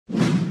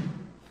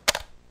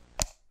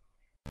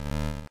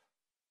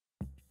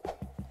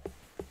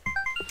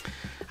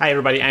Hi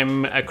everybody,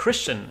 I'm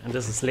Christian and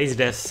this is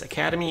LazyDev's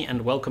Academy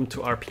and welcome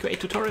to our Pico-8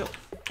 tutorial.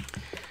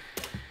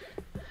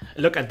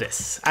 Look at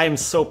this. I'm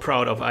so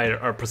proud of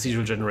our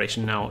procedural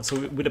generation now.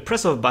 So with the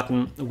press of a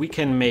button, we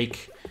can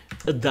make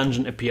a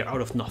dungeon appear out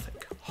of nothing.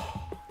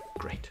 Oh,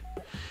 great.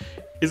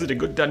 Is it a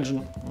good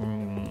dungeon?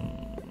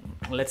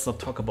 Let's not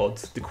talk about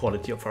the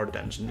quality of our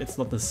dungeon. It's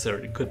not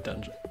necessarily a good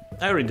dungeon.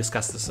 I already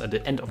discussed this at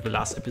the end of the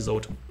last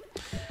episode.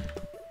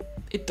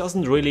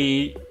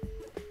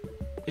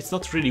 It's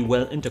not really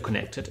well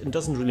interconnected. It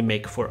doesn't really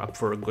make up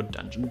for a good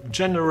dungeon.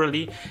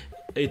 Generally,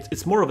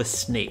 it's more of a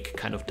snake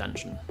kind of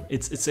dungeon.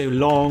 It's a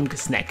long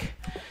snack.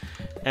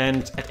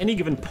 And at any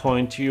given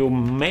point, you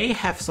may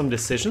have some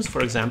decisions.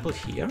 For example,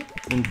 here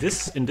in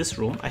this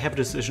room, I have a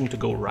decision to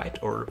go right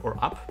or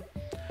up.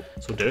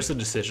 So there's a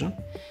decision.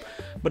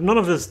 But none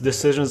of these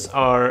decisions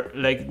are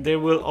like, they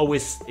will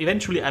always,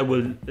 eventually I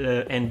will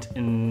end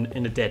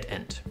in a dead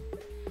end.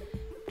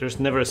 There's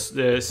never a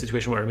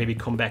situation where I maybe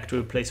come back to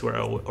a place where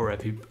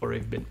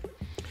I've been.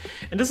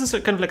 And this is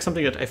kind of like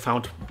something that I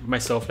found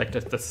myself like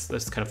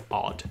that's kind of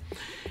odd.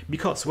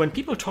 Because when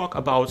people talk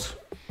about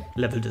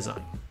level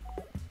design,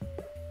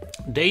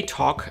 they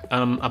talk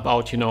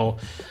about, you know,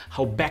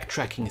 how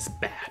backtracking is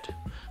bad,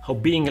 how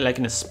being like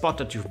in a spot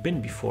that you've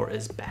been before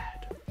is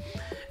bad.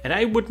 And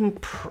I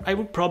would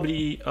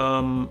probably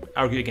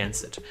argue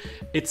against it.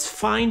 It's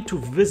fine to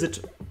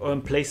visit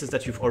places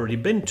that you've already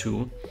been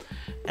to,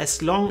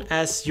 as long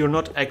as you're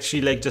not actually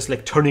like just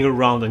like turning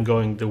around and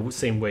going the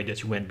same way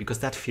that you went, because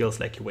that feels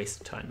like you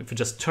wasted time. If you're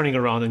just turning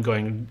around and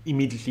going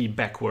immediately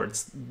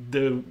backwards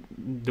the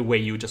way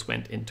you just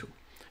went into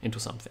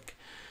something,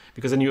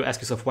 because then you ask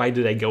yourself, why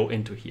did I go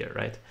into here,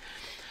 right?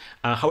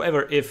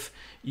 However, if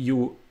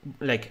you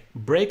like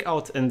break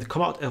out and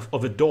come out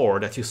of a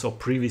door that you saw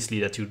previously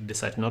that you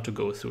decided not to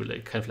go through,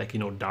 like kind of like, you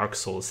know, Dark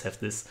Souls have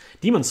this,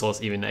 Demon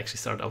Souls even actually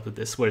started out with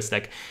this, where it's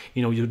like,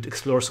 you know, you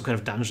explore some kind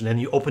of dungeon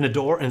and you open a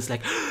door and it's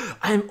like,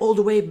 I'm all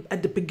the way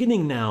at the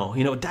beginning now.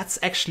 You know, that's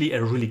actually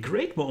a really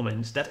great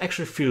moment. That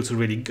actually feels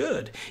really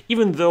good.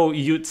 Even though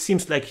it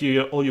seems like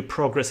all your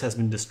progress has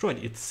been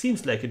destroyed. It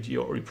seems like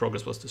your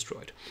progress was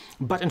destroyed.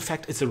 But in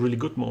fact, it's a really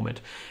good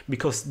moment,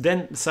 because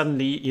then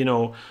suddenly, you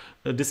know,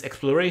 this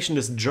exploration,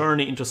 this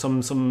journey into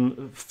some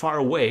far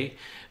away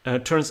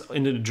turns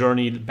into the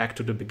journey back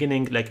to the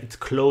beginning. Like it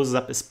closes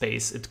up a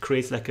space. It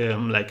creates like a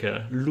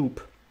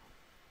loop.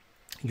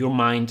 Your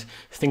mind,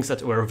 things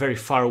that were very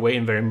far away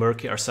and very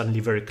murky are suddenly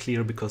very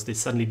clear, because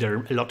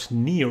they're a lot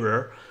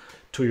nearer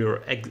to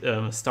your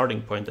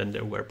starting point than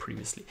they were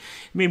previously.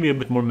 Maybe a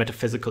bit more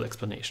metaphysical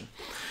explanation.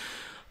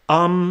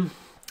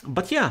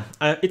 But yeah,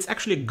 it's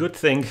actually a good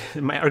thing.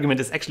 My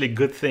argument is actually a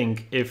good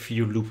thing if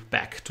you loop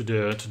back to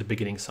the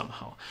beginning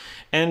somehow.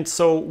 And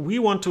so we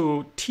want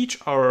to teach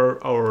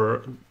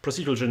our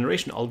procedural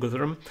generation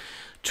algorithm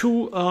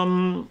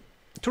to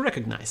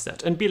recognize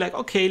that and be like,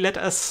 okay, let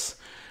us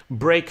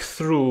break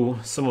through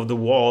some of the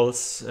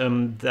walls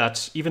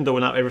that, even though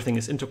now everything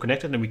is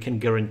interconnected and we can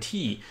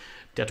guarantee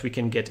that we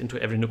can get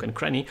into every nook and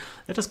cranny,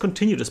 let us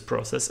continue this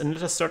process and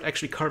let us start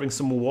actually carving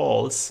some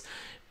walls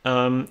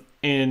where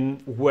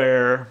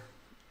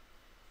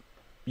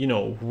you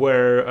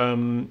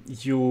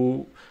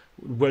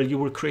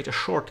will create a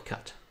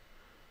shortcut,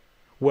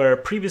 where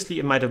previously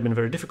it might have been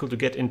very difficult to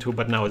get into,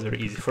 but now it's very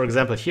easy. For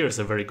example, here is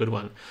a very good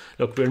one.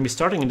 Look, when we're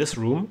starting in this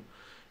room,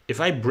 if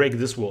I break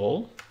this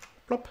wall,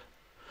 plop,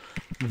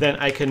 then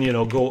I can, you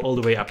know, go all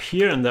the way up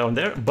here and down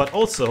there, but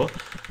also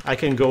I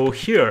can go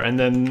here, and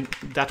then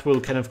that will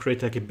kind of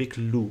create like a big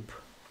loop.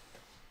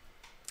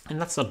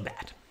 And that's not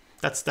bad.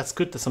 That's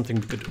good. That's something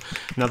we could do.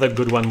 Another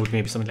good one would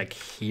maybe something like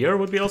here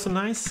would be also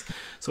nice.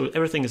 So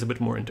everything is a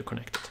bit more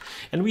interconnected.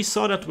 And we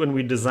saw that when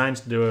we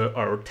designed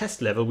our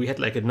test level, we had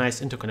like a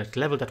nice interconnected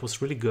level that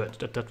was really good.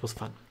 That was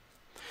fun.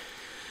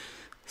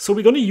 So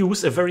we're going to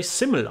use a very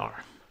similar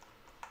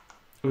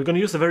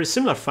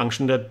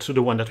function to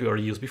the one that we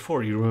already used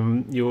before.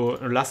 Your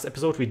last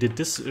episode, we did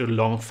this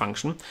long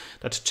function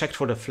that checked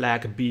for the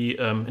flag be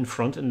in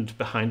front and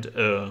behind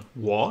a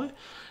wall.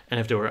 And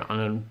if they were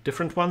on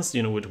different ones,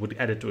 you know, it would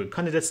add it to a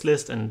candidates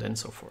list and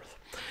so forth.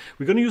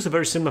 We're going to use a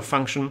very similar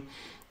function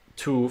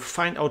to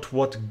find out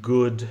what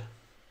good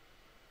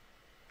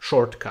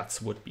shortcuts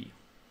would be.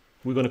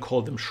 We're going to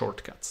call them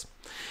shortcuts.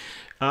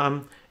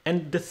 And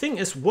the thing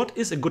is, what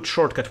is a good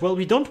shortcut? Well,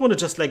 we don't want to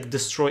just like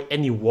destroy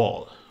any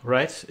wall,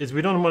 right?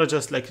 We don't want to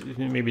just like,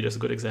 maybe there's a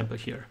good example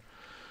here.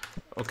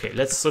 Okay,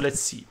 let's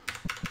see.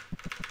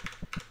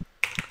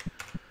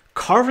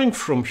 Carving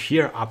from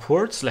here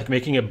upwards, like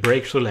making a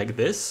breakthrough like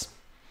this,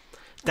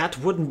 that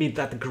wouldn't be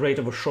that great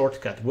of a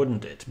shortcut,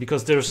 wouldn't it?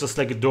 Because there's just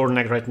like a door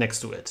right next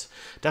to it.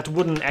 That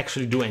wouldn't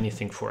actually do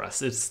anything for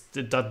us.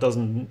 That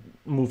doesn't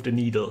move the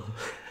needle,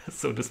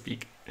 so to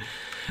speak.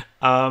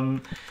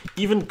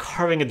 Even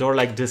carving a door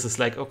like this is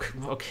like,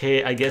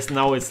 okay, I guess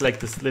now it's like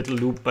this little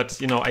loop, but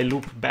you know, I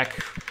loop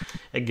back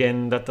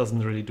again, that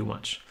doesn't really do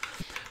much.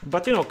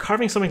 But you know,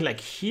 carving something like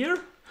here,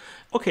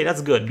 okay,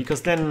 that's good,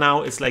 because then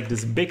now it's like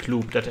this big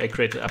loop that I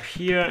created up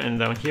here and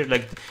down here,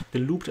 like the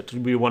loop that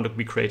we want to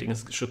be creating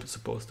is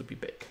supposed to be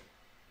big.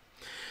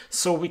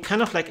 So we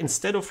kind of like,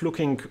 instead of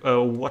looking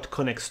what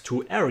connects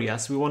two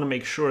areas, we want to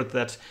make sure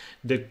that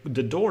the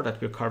door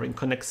that we're carving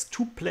connects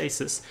two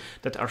places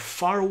that are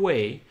far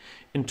away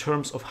in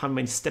terms of how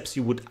many steps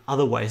you would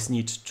otherwise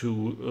need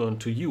to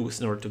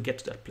use in order to get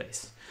to that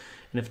place.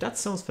 And if that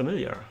sounds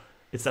familiar,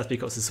 it's not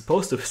because it's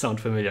supposed to sound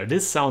familiar.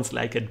 This sounds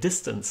like a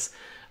distance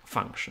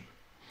function.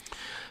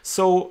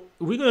 So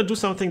we're going to do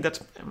something that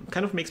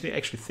kind of makes me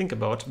actually think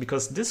about,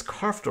 because this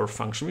carve door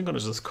function, we're going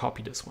to just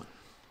copy this one.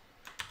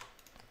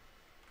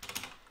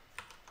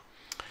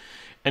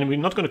 And we're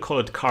not going to call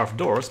it carve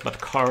doors, but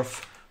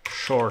carve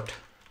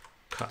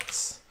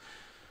shortcuts.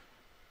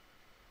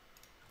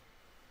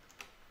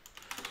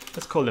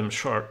 Let's call them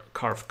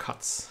carve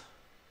cuts.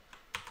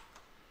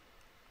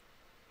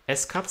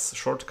 S-cuts,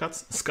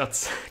 shortcuts,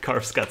 scuts,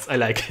 carve scuts. I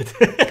like it.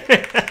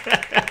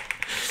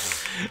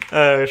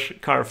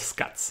 Carve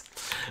scuts.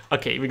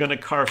 Okay, we're going to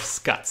carve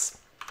scuts.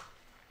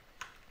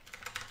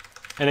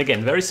 And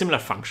again, very similar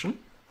function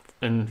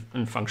and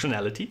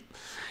functionality.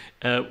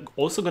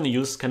 Also going to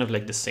use kind of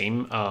like the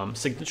same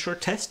signature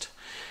test,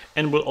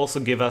 and will also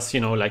give us, you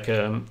know, like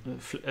a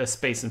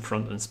space in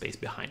front and space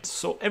behind.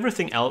 So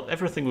everything else,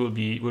 everything will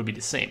be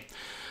the same.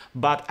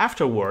 But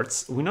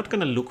afterwards, we're not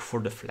going to look for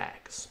the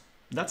flags.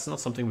 That's not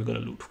something we're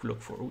going to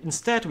look for.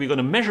 Instead, we're going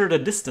to measure the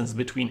distance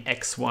between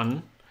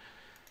x1,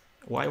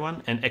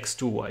 y1 and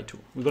x2, y2.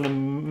 We're going to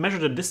measure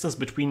the distance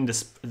between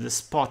the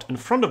spot in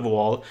front of the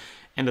wall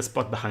and the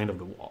spot behind of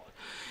the wall.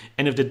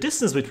 And if the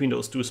distance between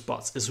those two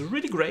spots is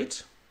really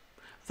great,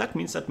 that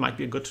means that might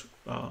be a good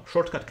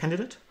shortcut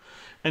candidate.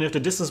 And if the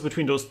distance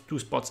between those two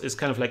spots is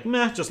kind of like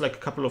meh, just like a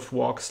couple of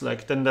walks,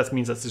 like, then that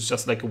means that it's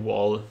just like a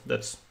wall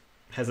that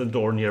has a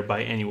door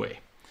nearby anyway.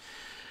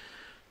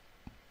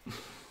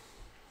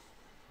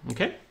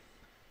 Okay.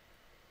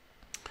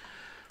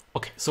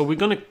 Okay, so we're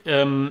gonna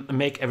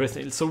make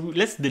everything. So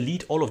let's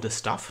delete all of the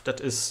stuff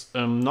that is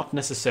not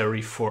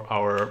necessary for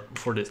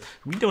this.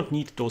 We don't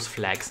need those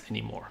flags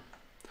anymore.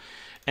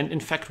 And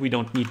in fact, we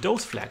don't need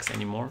those flags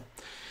anymore.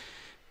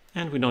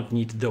 And we don't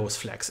need those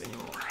flags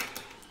anymore.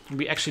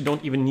 We actually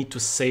don't even need to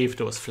save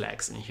those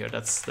flags in here.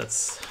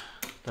 That's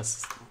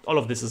all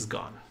of this is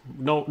gone.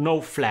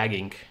 No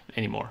flagging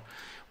anymore.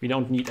 We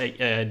don't need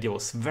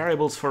those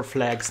variables for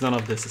flags. None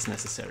of this is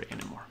necessary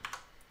anymore.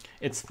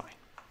 It's fine.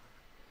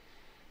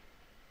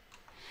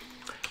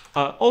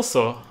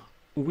 Also,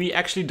 we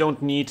actually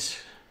don't need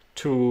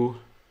to,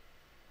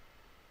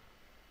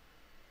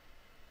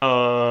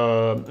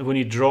 when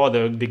you draw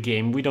the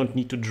game, we don't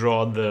need to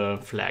draw the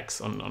flags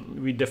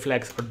the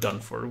flags are done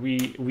for.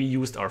 We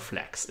used our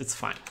flags. It's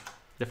fine.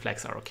 The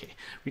flags are okay.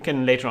 We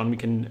can later on, we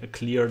can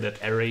clear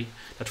that array,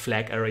 that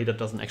flag array that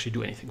doesn't actually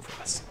do anything for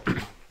us.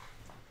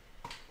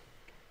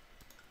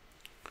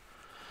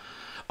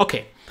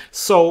 Okay,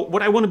 so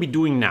what I want to be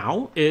doing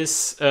now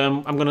is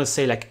I'm going to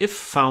say like if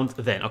found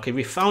then. Okay,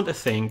 we found a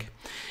thing,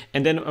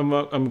 and then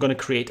I'm going to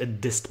create a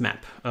dist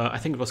map. I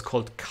think it was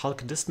called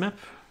calc dist map.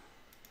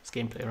 It's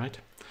gameplay, right?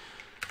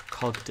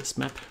 Calc dist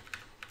map.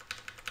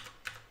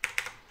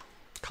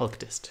 Calc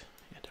dist.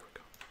 Yeah, there we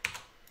go.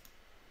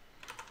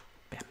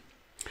 Bam.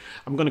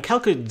 I'm going to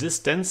calculate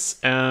distance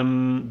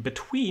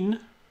between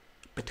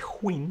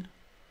x1,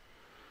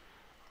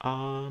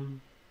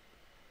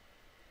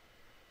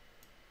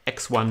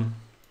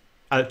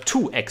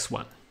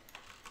 2x1.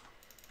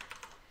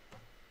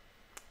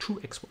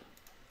 2x1.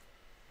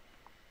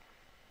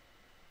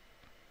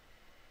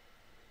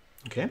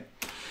 Okay.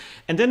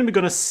 And then we're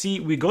going to see,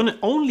 we're going to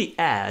only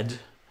add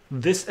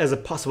this as a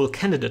possible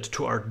candidate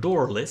to our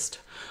door list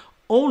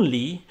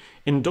only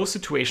in those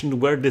situations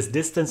where this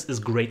distance is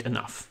great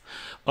enough.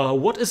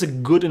 What is a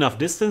good enough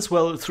distance?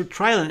 Well, through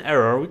trial and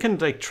error, we can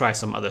like try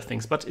some other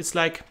things, but it's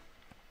like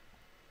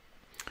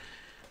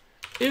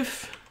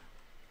if,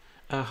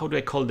 how do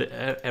I call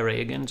the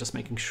array again? Just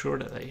making sure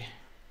that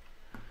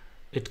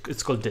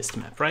it's called dist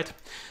map, right?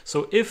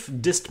 So if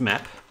dist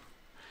map,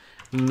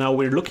 now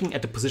we're looking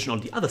at the position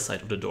on the other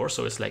side of the door,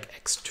 so it's like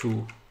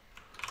x2,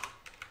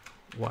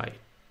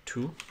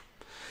 y2.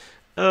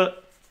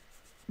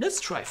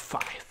 Let's try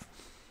 5.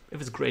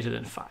 If it's greater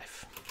than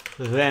 5,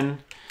 then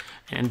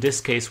in this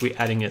case we're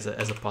adding as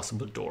a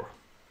possible door.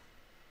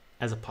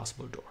 As a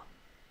possible door.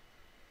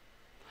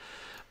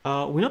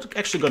 We're not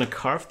actually going to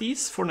carve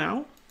these for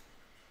now.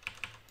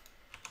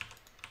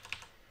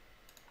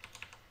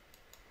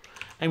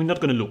 And we're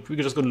not going to loop.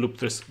 We're just going to loop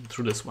this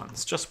through this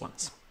once, just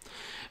once.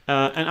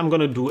 And I'm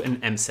going to do an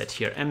mset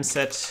here.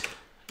 Mset,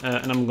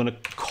 and I'm going to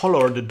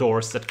color the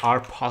doors that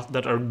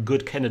are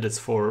good candidates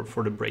for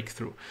the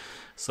breakthrough.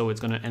 So it's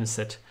going to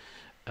mset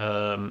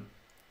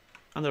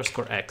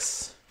underscore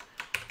x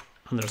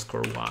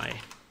underscore y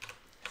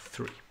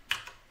 3,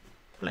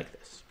 like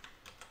this.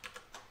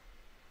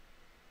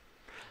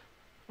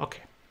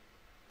 Okay.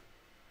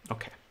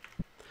 Okay.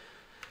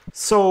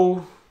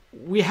 So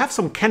we have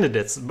some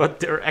candidates, but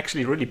they're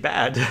actually really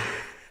bad.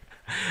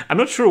 I'm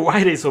not sure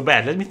why they're so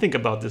bad. Let me think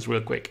about this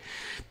real quick.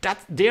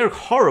 They're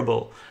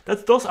horrible.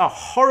 Those are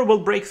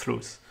horrible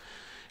breakthroughs.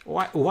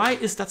 Why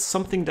is that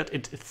something that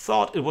it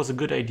thought it was a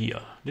good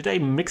idea? Did I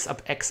mix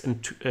up X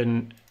and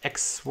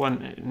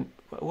X1?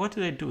 What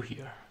did I do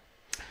here?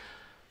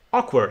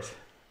 Awkward.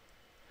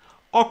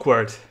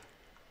 Awkward.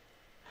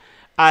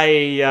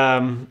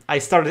 I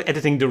started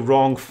editing the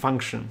wrong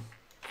function.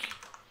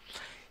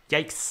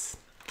 Yikes.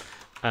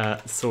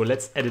 So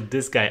let's edit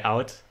this guy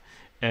out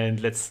and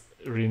let's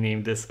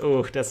rename this.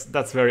 Oh,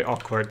 that's very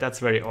awkward. That's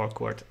very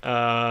awkward.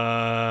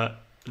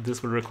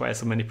 This will require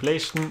some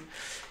manipulation.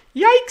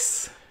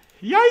 Yikes.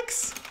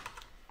 Yikes.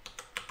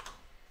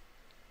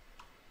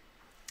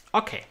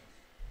 Okay.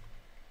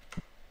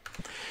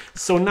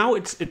 So now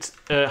it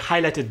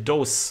highlighted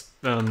those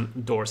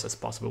doors as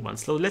possible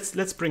ones. So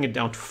let's bring it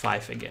down to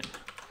 5 again.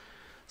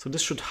 So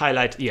this should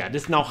highlight, yeah,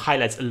 this now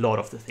highlights a lot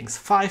of the things.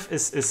 5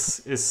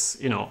 is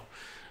you know,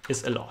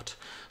 is a lot.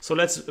 So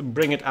let's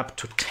bring it up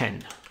to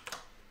 10.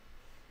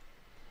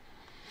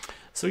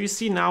 So you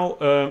see now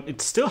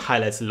it still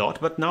highlights a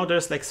lot, but now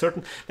there's like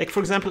certain, like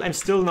for example,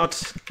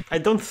 I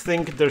don't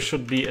think there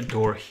should be a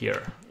door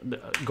here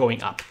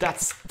going up.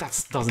 That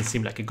doesn't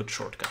seem like a good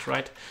shortcut,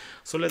 right?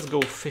 So let's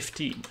go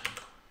 15.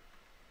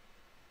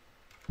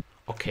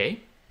 Okay.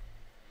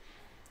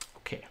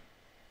 Okay.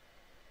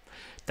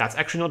 That's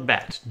actually not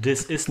bad.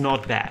 This is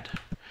not bad.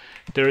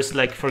 There is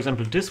like, for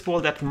example, this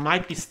wall that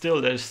might be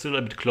still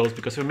a bit close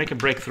because if we make a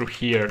breakthrough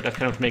here, that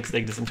kind of makes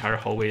like this entire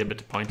hallway a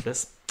bit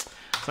pointless.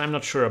 So I'm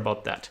not sure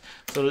about that.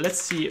 So let's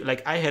see,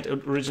 like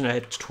originally I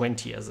had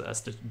 20 as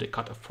the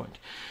cutoff point.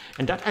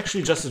 And that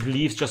actually just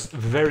leaves just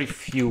very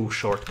few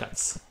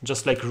shortcuts.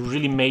 Just like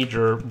really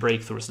major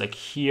breakthroughs. Like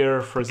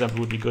here, for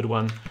example, would be a good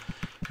one.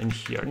 And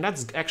here. And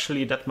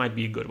that might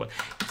be a good one.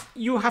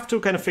 You have to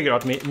kind of figure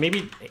out,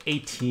 maybe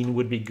 18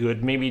 would be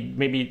good.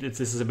 Maybe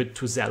this is a bit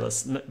too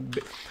zealous.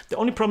 The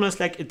only problem is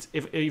like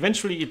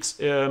eventually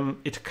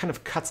it kind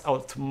of cuts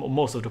out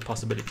most of the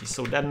possibilities.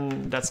 So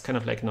then that's kind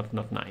of like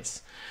not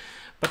nice.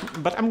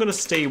 But I'm gonna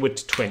stay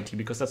with 20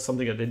 because that's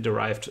something that I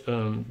derived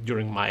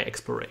during my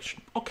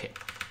exploration. Okay.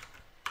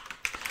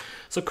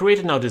 So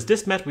created now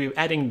this map, we're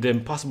adding the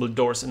possible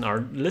doors in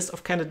our list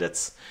of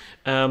candidates,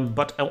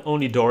 but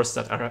only doors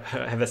that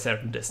have a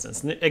certain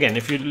distance. Again,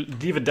 if you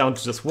leave it down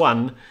to just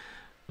 1,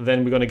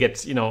 then we're gonna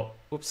get, you know,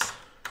 oops,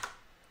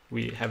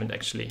 we haven't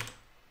actually.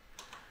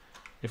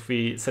 If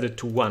we set it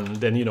to 1,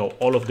 then, you know,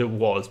 all of the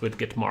walls would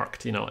get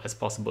marked, you know, as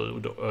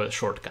possible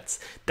shortcuts.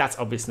 That's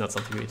obviously not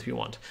something we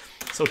want.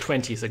 So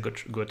 20 is a good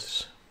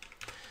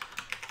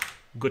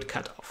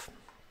cutoff.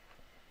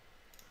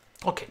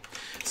 Okay,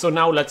 so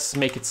now let's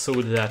make it so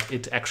that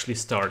it actually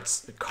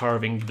starts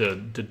carving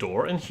the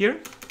door in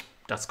here.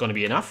 That's going to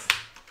be enough.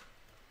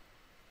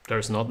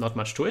 There's not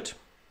much to it.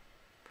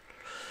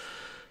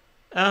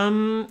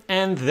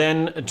 And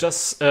then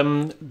just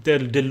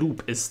the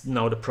loop is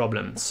now the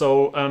problem.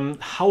 So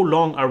how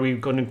long are we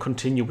going to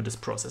continue with this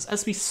process?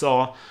 As we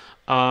saw,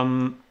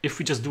 if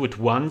we just do it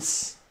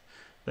once,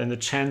 then the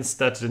chance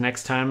that the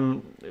next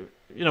time,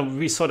 you know,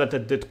 we saw that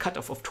the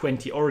cutoff of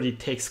 20 already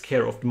takes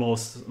care of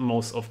most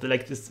of the,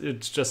 like this, it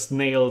just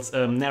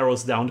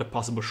narrows down the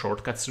possible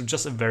shortcuts to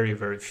just a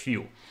very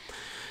few.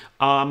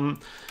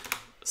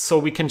 So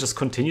we can just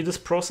continue this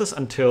process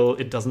until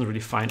it doesn't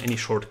really find any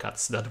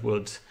shortcuts that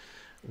would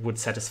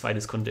satisfy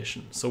this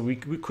condition. So we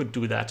could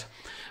do that,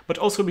 but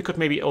also we could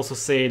maybe also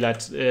say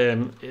that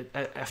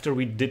after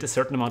we did a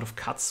certain amount of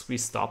cuts, we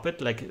stop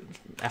it. Like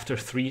after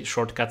 3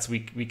 shortcuts, we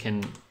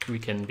can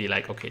be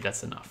like, okay,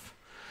 that's enough.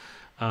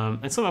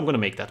 And so I'm going to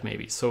make that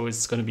maybe. So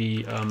it's going to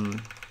be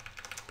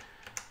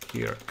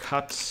here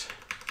cut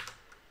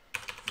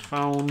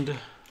found,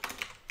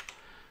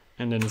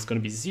 and then it's going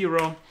to be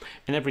 0.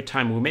 And every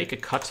time we make a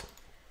cut,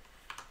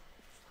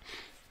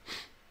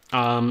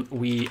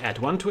 we add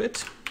 1 to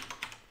it.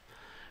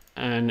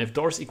 And if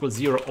doors equals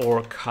 0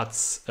 or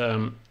cuts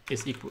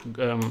is equal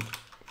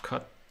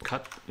cut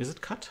is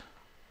it cut?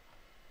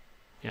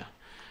 Yeah,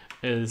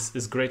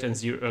 is greater than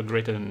 0,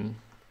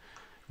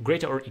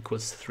 greater or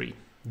equals 3,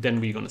 then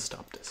we're gonna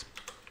stop this.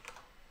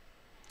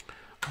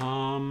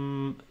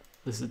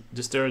 Is it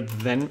just there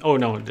then? Oh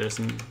no, there's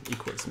an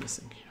equals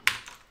missing here.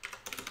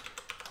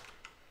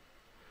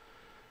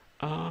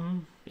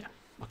 Yeah,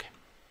 okay,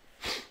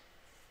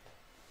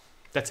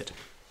 that's it.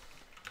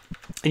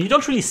 And you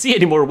don't really see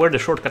anymore where the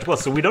shortcut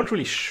was, so we're not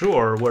really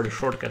sure where the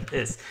shortcut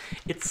is.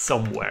 It's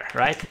somewhere,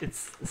 right?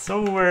 It's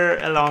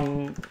somewhere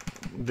along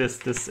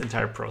this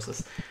entire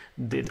process.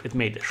 It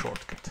made a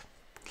shortcut.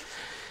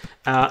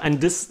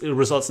 And this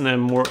results in a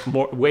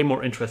way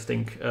more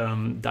interesting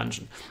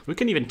dungeon. We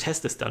can even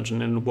test this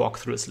dungeon and walk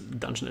through this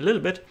dungeon a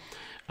little bit.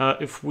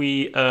 If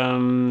we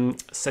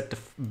set the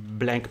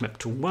blank map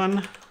to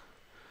 1,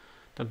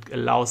 that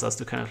allows us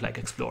to kind of like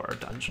explore our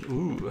dungeon.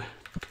 Ooh.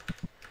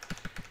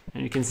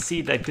 And you can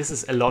see that this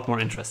is a lot more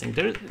interesting.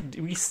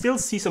 We still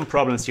see some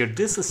problems here.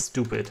 This is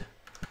stupid.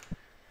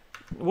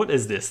 What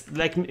is this?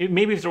 Like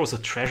maybe if there was a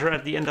treasure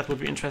at the end, that would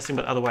be interesting,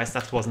 but otherwise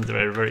that wasn't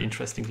a very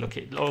interesting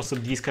location. Also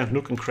these kind of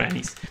nook and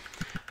crannies.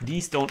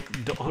 These don't,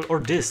 or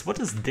this, what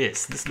is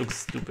this? This looks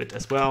stupid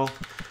as well.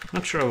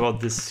 Not sure about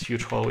this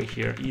huge hallway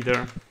here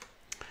either.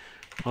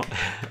 Oh,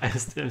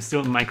 I'm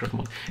still in Minecraft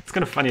mode. It's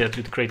kind of funny that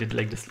we created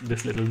like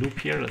this little loop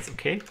here. That's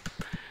okay.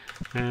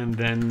 And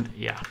then,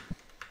 yeah.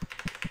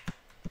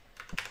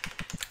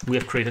 We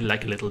have created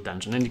like a little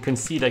dungeon. And you can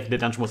see like the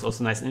dungeon was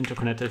also nice and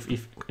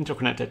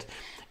interconnected.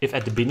 If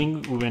at the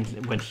beginning we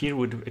went here,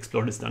 we would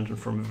explore this dungeon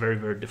from a very,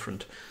 very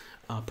different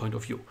point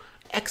of view.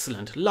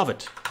 Excellent. Love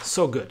it.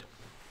 So good.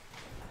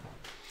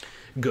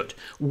 Good.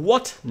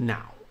 What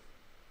now?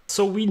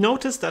 So we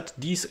noticed that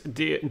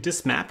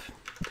this map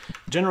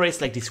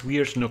generates like these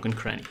weird nook and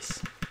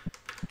crannies.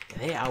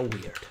 They are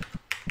weird.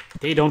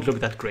 They don't look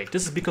that great.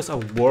 This is because our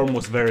worm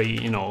was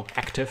very, you know,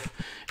 active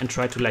and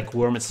tried to like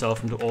worm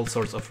itself into all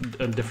sorts of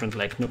different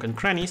like nook and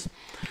crannies.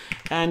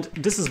 And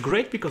this is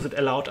great because it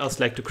allowed us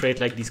like to create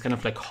like these kind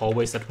of like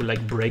hallways that will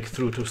like break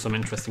through to some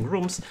interesting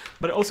rooms,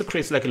 but it also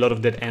creates like a lot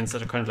of dead ends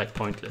that are kind of like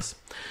pointless.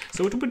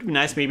 So it would be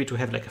nice maybe to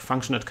have like a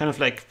function that kind of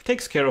like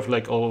takes care of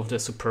like all of the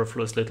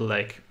superfluous little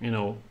like, you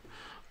know,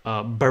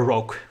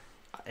 Baroque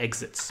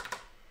exits.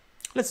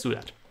 Let's do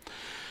that.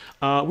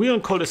 We're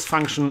going to call this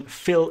function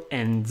fill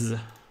ends.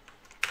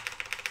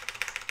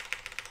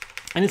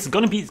 And it's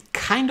going to be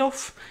kind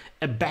of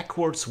a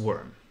backwards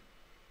worm.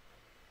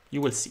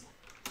 You will see.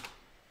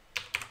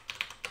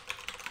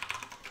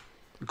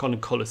 We're going to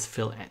call this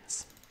fill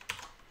ends.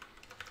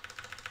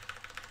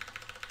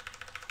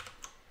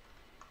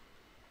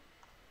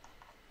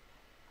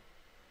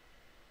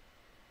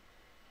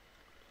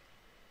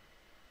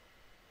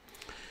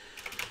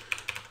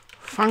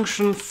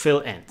 Function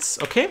fill ends,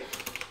 okay?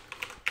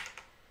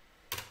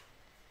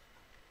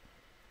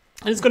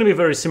 And it's going to be a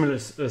very similar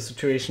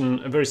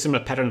situation, a very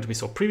similar pattern that we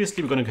saw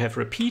previously. We're going to have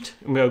repeat,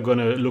 and we're going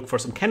to look for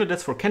some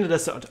candidates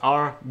that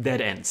are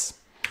dead ends.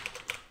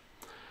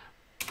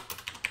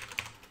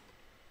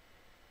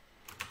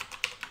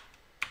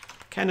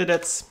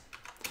 Candidates,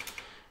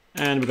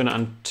 and we're going to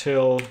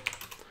until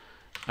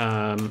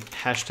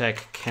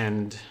hashtag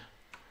canned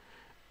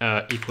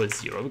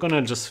equals 0. We're going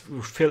to just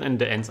fill in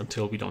the ends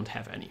until we don't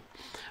have any.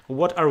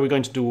 What are we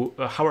going to do?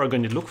 How are we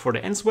going to look for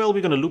the ends? Well,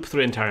 we're going to loop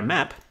through the entire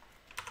map.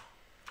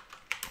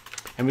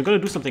 And we're going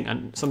to do something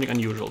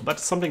unusual, but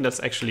something that's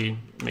actually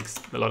makes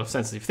a lot of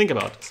sense if you think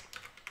about this.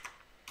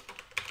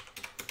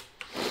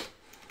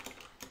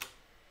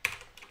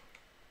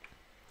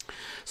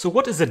 So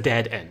what is a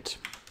dead end?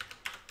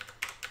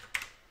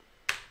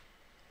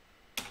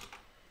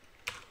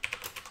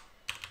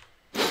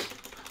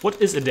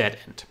 What is a dead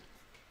end?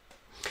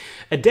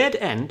 A dead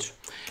end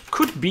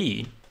could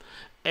be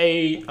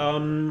a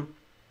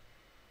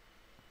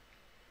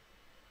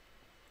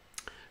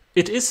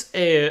it is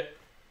a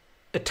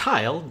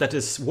tile that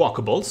is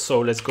walkable.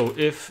 So let's go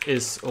if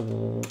is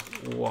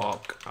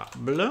walkable.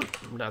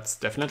 That's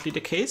definitely the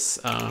case.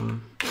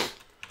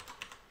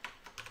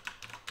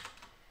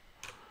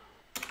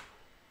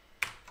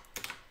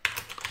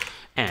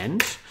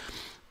 And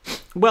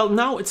well,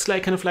 now it's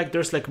like kind of like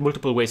there's like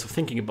multiple ways of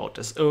thinking about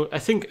this. I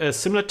think a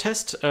similar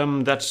test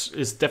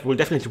that will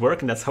definitely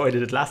work, and that's how I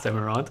did it last time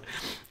around,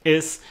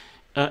 is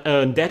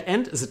a dead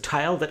end is a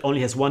tile that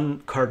only has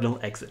one cardinal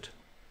exit.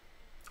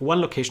 One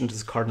location to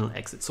this cardinal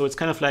exit. So it's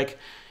kind of like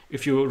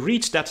if you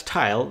reach that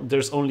tile,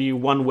 there's only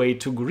one way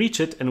to reach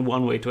it and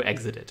one way to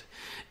exit it.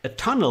 A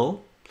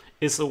tunnel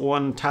is a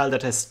one tile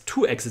that has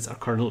two exits or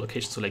cardinal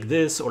locations. So like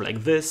this or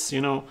like this,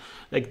 you know,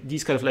 like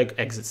these kind of like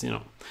exits, you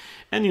know.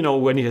 And you know,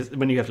 when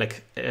you have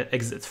like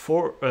exits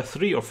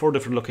 3 or 4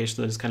 different locations,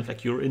 then it's kind of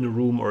like you're in a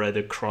room or at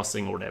a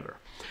crossing or whatever.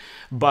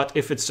 But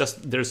if it's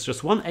there's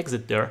just one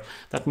exit there,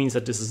 that means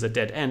that this is a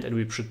dead end, and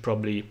we should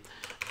probably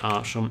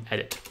show them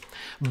edit.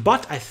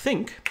 But I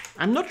think,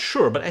 I'm not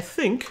sure, but I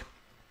think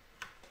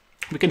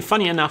we can,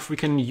 funny enough, we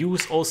can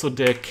use also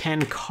the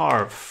can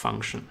carve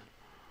function.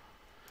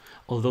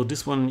 Although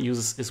this one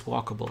is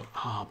walkable.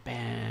 Ah,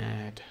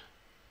 bad.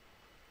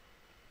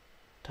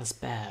 That's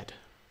bad.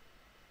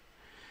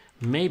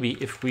 Maybe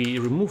if we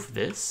remove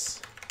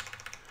this,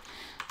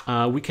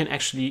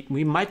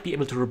 we might be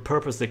able to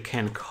repurpose the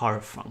can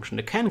carve function.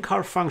 The can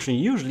carve function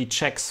usually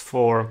checks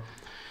for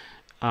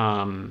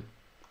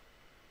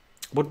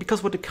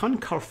because what the can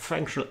carve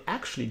function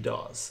actually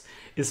does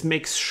is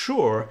makes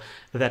sure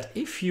that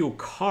if you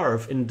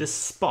carve in this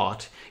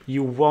spot,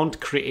 you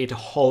won't create a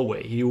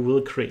hallway, you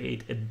will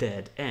create a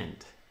dead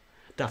end.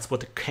 That's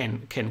what the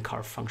can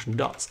carve function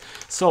does.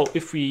 So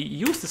if we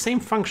use the same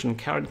function,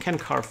 can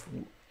carve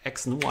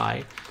X and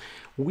Y,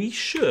 we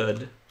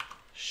should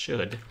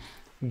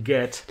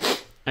get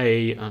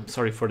a,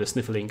 sorry for the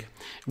sniffling,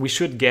 we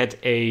should get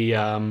a,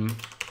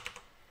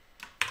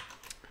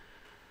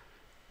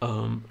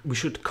 we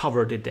should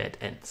cover the dead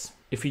ends.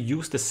 If we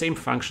use the same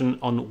function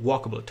on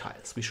walkable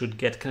tiles, we should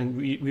get,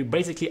 we're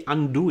basically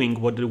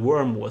undoing what the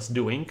worm was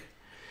doing,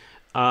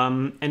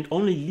 and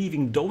only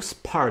leaving those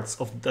parts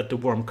of that the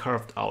worm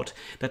carved out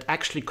that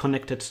actually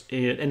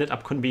ended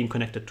up being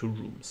connected to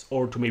rooms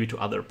or to maybe to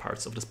other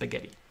parts of the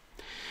spaghetti.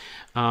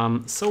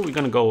 So we're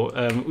gonna go,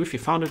 if we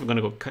found it, we're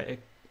gonna go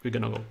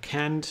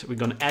canned. We're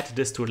gonna add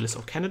this to a list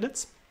of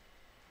candidates.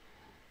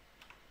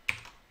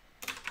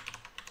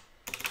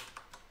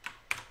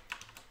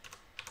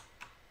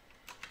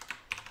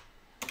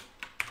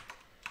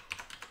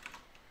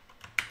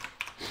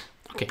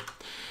 Okay.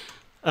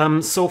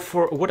 So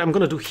for what I'm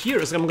gonna do here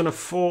is I'm gonna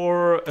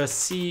for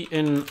C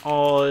in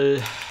all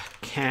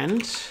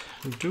can't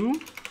do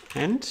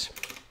and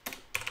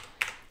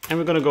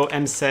we're gonna go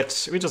and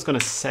set, we're just gonna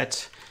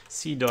set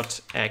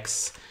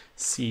c.x,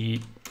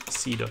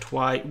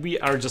 c.y. We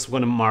are just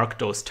gonna mark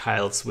those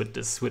tiles with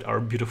this, with our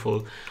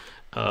beautiful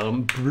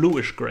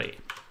bluish gray.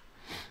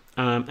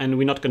 And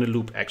we're not going to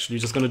loop actually,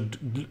 we're just going to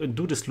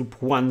do this loop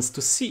once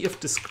to see if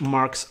this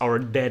marks our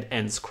dead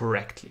ends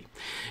correctly.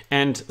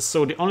 And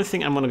so the only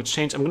thing I'm going to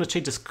change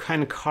this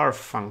can carve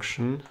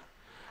function.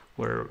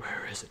 Where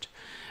is it?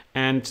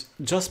 And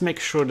just make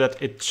sure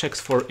that it checks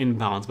for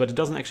inbounds, but it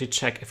doesn't actually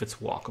check if it's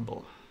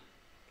walkable.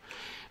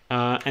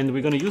 And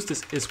we're going to use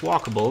this is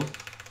walkable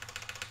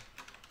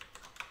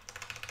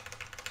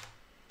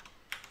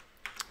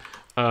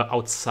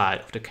outside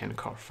of the can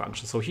carve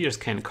function. So here's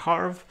can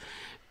carve.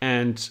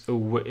 And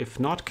if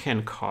not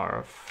can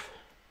carve,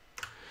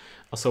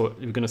 so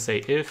we're going to say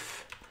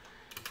if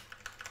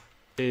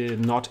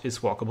not is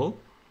walkable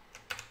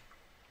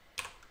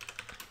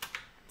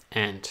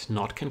and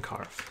not can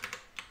carve.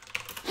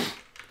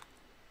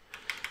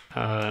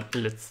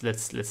 Let's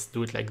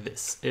do it like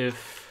this.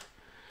 If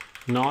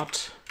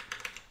not,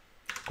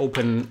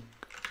 open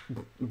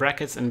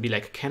brackets and be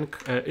like can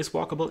is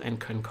walkable and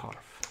can carve.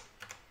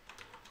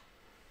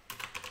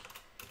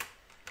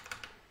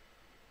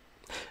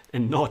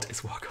 And not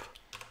is walkable.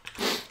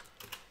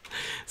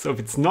 So if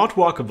it's not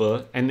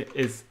walkable and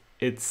it's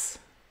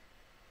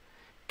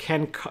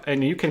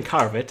and you can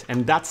carve it,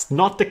 and that's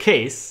not the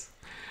case.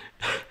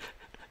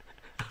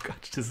 Oh God,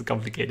 this is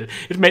complicated.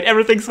 It made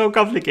everything so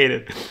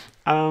complicated.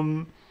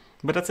 But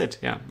that's it,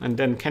 yeah. And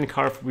then can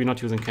carve, we're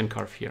not using can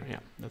carve here. Yeah,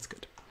 that's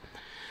good.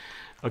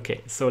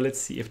 Okay, so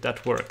let's see if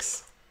that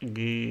works.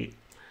 We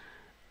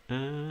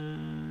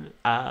didn't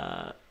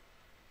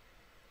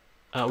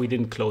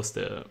close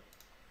the.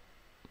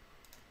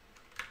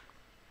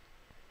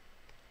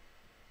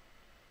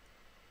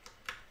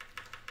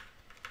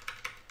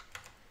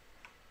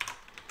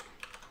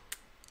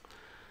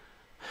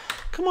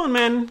 Come on,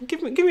 man,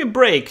 give me a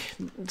break.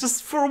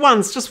 Just for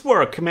once, just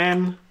work,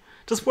 man.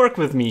 Just work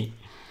with me.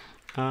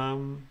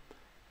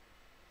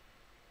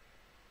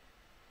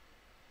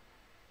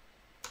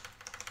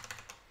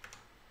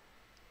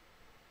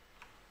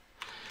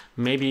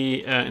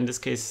 Maybe in this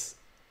case,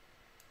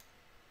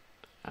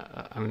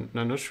 I'm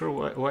not sure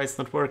why it's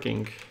not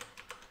working.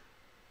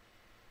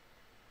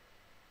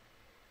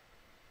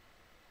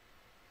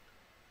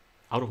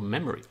 Out of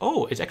memory.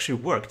 Oh, it actually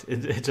worked.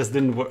 It just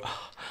didn't work.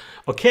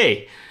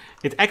 Okay.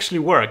 It actually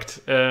worked.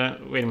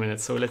 Wait a minute.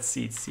 So let's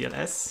see. It's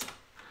CLS.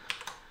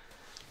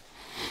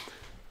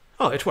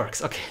 Oh, it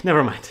works. Okay,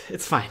 never mind.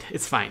 It's fine.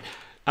 It's fine.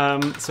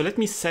 So let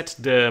me set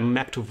the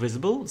map to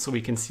visible so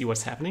we can see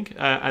what's happening.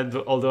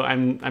 Although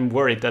I'm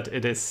worried that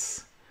it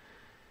is.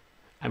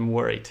 I'm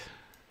worried.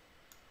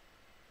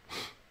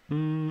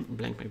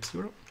 Blank map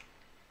 0.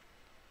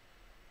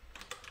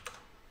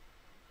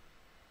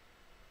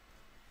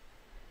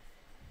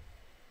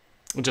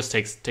 It just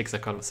takes a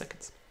couple of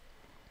seconds.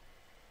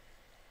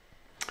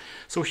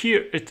 So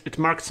here it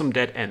marked some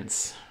dead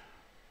ends.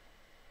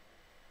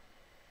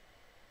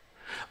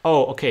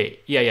 Oh, okay.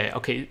 Yeah,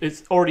 okay.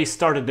 It's already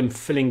started them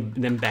filling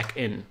them back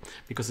in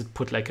because it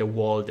put like a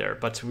wall there.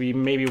 But we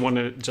maybe want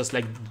to just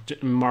like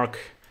mark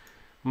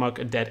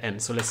a dead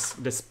end. So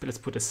let's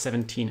put a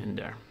 17 in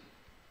there.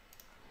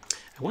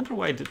 I wonder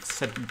why it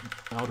set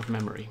out of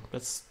memory.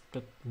 But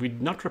we're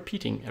not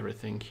repeating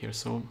everything here,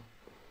 so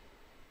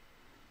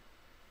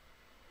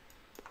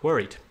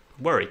worried.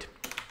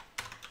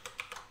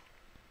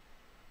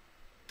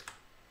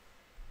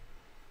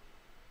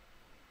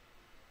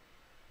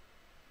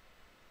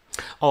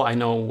 Oh, I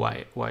know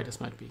why this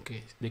might be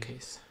the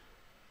case.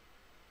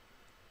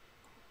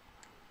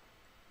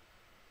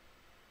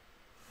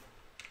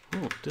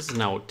 Oh, this is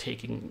now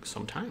taking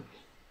some time.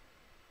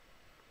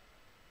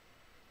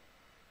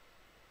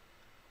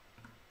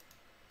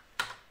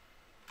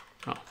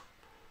 Oh.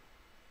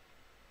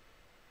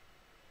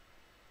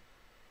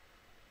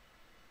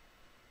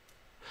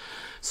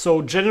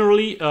 So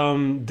generally,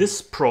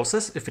 this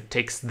process, if it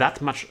takes that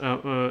much,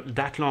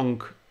 that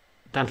long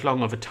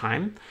of a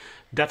time,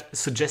 that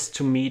suggests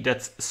to me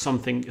that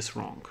something is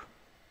wrong.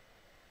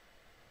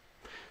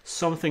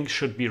 Something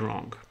should be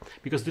wrong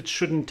because it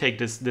shouldn't take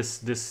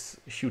this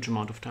huge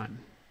amount of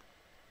time.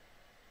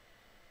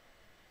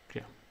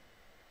 Yeah.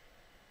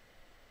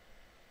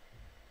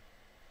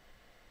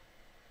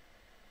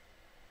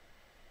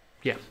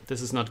 Yeah,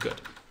 this is not good.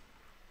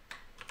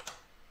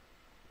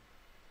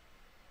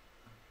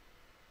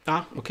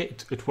 Ah, okay,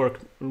 it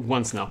worked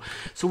once now.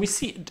 So we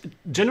see,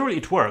 generally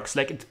it works,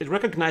 like it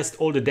recognized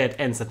all the dead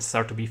ends that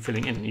start to be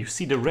filling in. You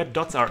see the red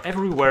dots are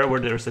everywhere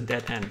where there's a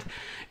dead end.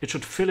 It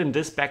should fill in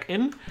this back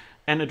in,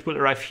 and it will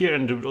arrive here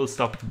and it will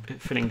stop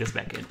filling this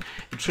back in.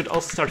 It should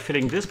also start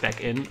filling this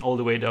back in all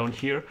the way down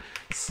here,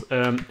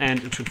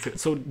 and it should fill.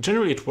 So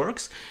generally it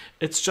works.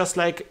 It's just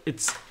like,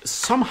 it's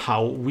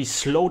somehow we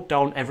slowed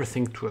down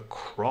everything to a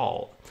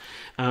crawl.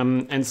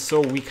 And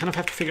so we kind of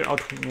have to figure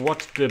out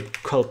what the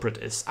culprit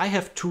is. I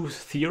have two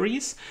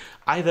theories.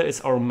 Either it's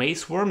our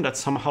maze worm that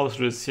somehow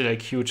through this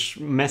like huge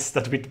mess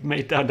that we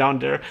made down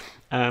there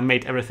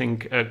made everything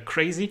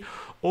crazy,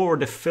 or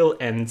the fill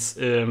ends.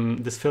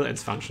 This fill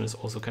ends function is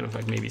also kind of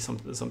like maybe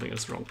something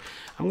is wrong.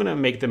 I'm gonna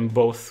make them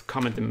both,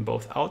 comment them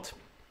both out.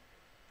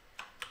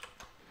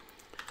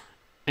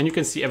 And you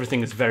can see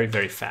everything is very,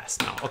 very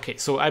fast now. Okay,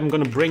 so I'm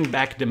gonna bring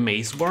back the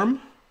maze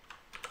worm.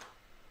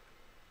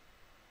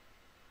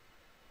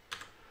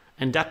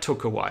 And that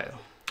took a while.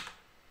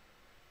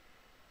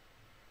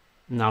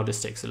 Now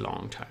this takes a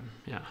long time,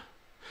 yeah.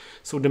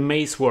 So the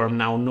maze worm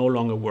now no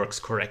longer works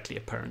correctly,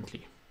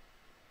 apparently.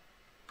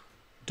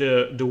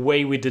 The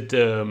way we did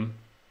the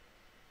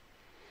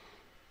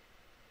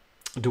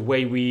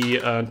way we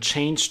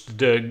changed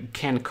the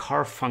can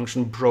carve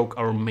function broke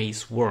our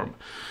maze worm.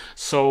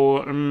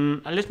 So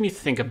let me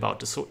think about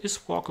this. So is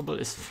walkable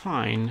is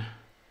fine.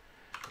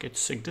 Get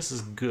sick, this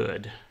is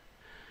good.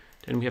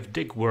 Then we have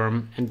dig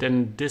worm, and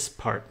then this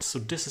part. So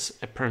this is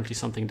apparently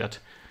something that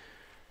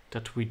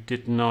we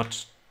did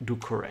not do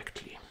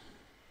correctly.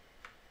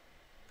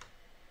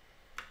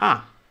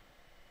 Ah,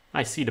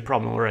 I see the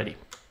problem already.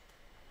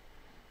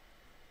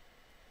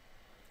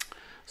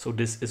 So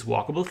this is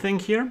walkable thing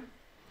here.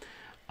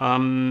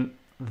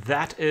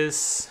 That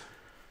is,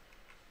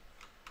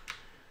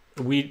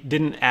 we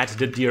didn't add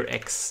the dear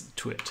X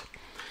to it.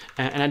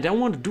 And I don't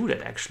want to do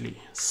that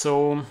actually.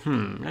 So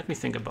let me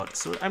think about it.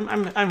 So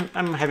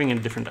I'm having a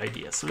different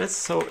idea. So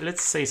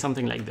let's say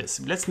something like this.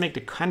 Let's make the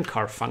can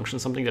carve function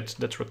something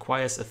that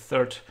requires a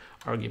third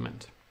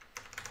argument.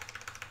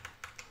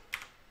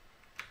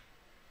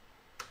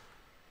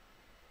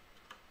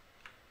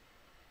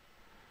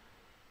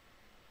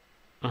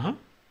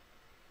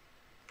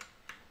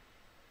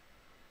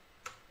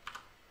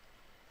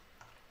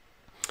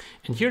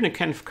 And here in the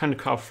can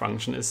carve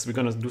function is we're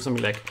gonna do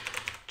something like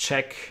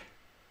check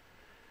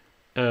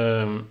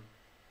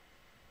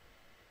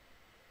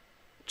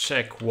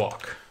check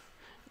walk,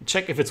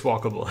 check if it's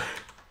walkable.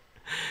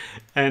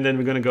 And then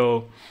we're gonna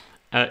go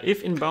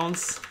if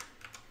inbounds,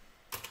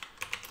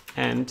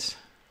 and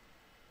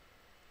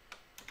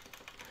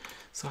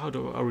so how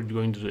are we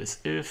going to do this?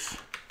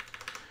 If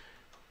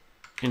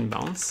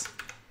inbounds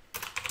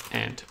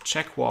and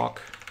check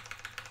walk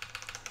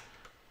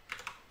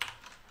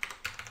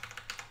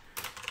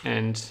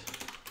and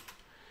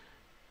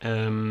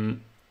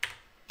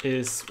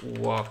is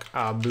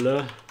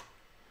walkable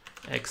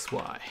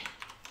xy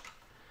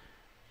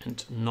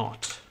and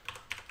not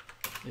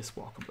is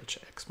walkable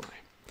xy.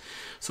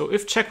 So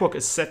if check walk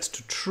is set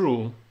to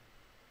true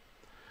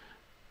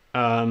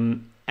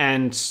and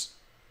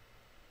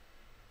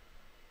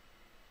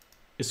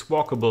is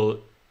walkable,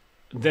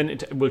 then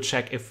it will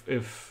check if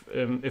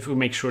we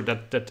make sure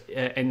that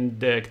and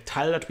the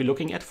tile that we're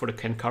looking at for the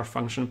can carve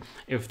function,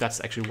 if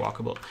that's actually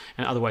walkable,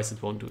 and otherwise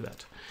it won't do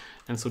that.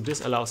 And so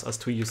this allows us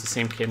to use the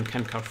same can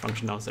carve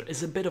function now. There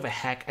is a bit of a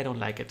hack, I don't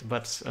like it,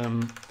 but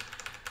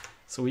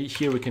so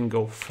here we can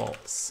go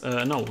false.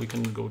 No, we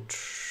can go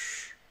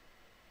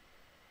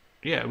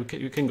yeah, we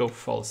can go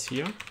false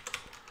here,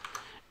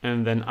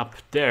 and then up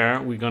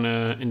there we're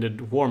gonna, in the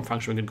worm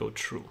function, we can go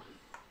true.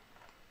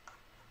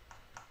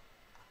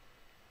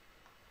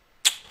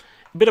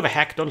 A bit of a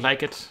hack, don't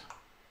like it,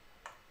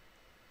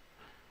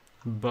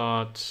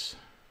 but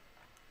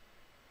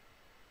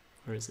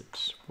where is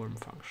it? Worm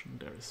function,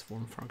 there is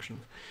worm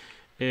function.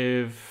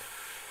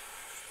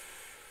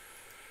 If,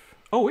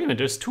 oh wait a minute,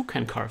 there's two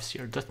can carves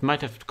here. That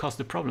might have caused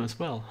the problem as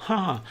well.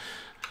 Ha.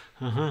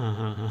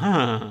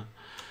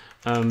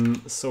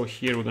 So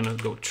here we're gonna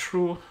go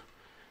true,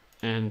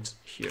 and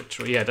here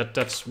true. Yeah,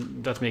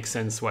 that makes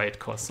sense why it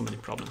caused so many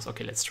problems.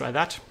 Okay, let's try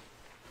that.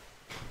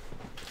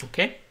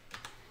 Okay.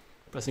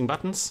 Pressing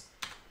buttons.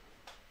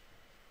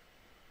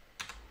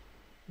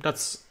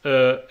 That's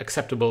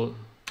acceptable.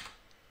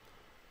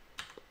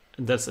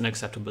 That's an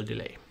acceptable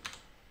delay.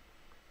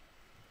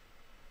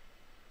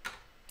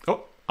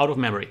 Oh, out of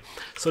memory.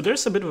 So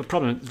there's a bit of a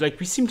problem. Like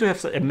we seem to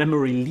have a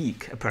memory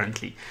leak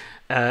apparently.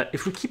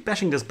 If we keep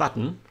bashing this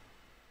button,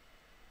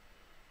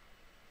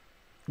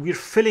 we're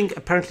filling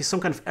apparently some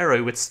kind of array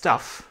with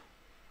stuff,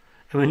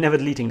 and we're never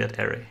deleting that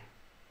array.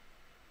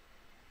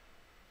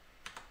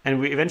 And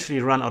we eventually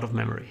run out of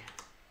memory.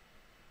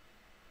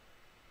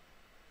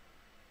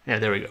 Yeah,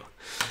 there we go.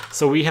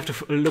 So we have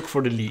to look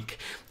for the leak.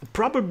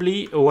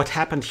 Probably what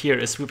happened here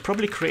is we're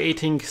probably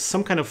creating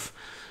some kind of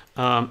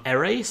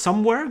array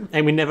somewhere,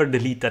 and we never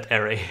delete that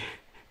array.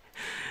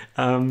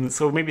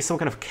 So maybe some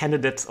kind of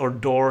candidates or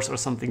doors or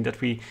something that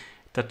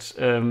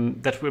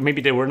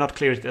maybe they were not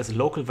cleared as a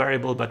local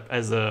variable, but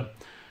as a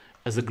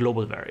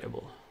global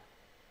variable,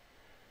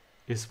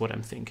 is what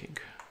I'm thinking.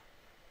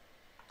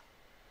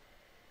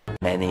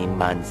 Many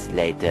months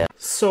later.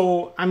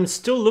 So I'm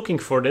still looking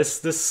for this.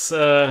 This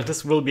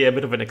will be a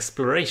bit of an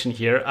exploration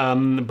here.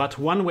 But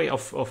one way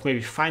of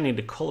maybe finding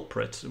the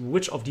culprit,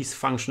 which of these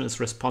functions is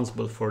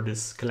responsible for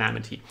this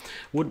calamity,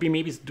 would be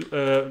maybe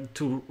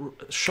to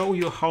show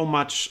you how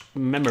much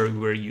memory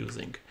we're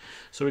using.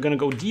 So we're going to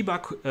go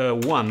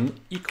debug 1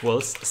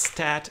 equals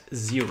stat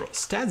 0.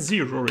 Stat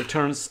 0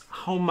 returns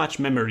how much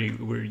memory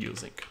we're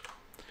using.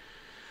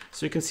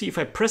 So you can see if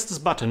I press this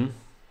button,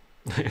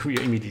 we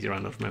immediately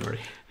run out of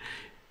memory.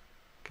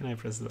 Can I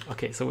press it?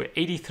 Okay, so we're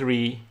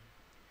 83,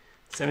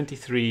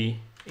 73,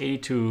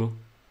 82,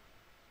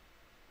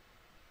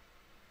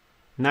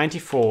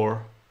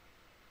 94,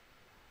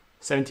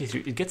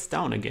 73. It gets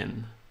down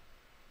again.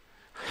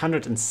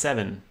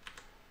 107,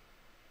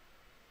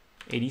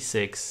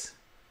 86.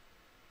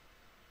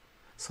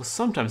 So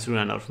sometimes we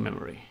run out of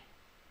memory.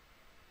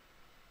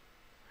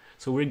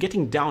 So we're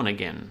getting down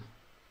again.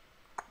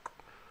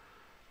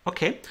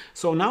 Okay,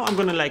 so now I'm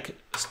gonna like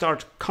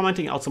start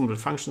commenting out some of the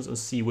functions and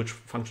see which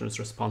function is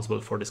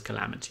responsible for this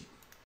calamity.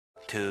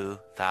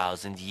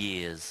 2,000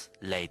 years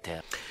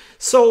later.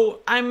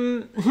 So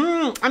I'm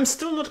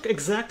still not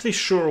exactly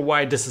sure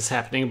why this is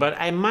happening, but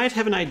I might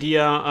have an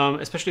idea,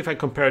 especially if I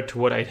compare it to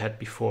what I had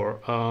before.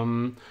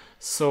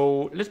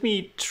 So let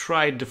me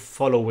try the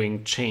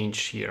following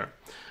change here.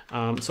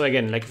 So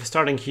again, like if you're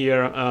starting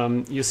here,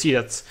 you see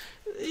that,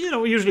 you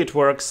know, usually it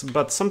works,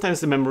 but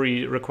sometimes the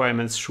memory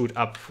requirements shoot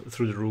up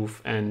through the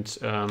roof and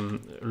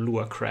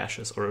Lua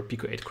crashes or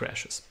Pico-8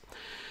 crashes.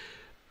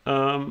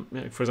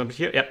 For example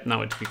here, yep,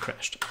 now it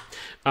crashed.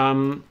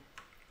 And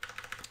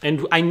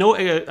I know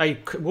I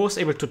was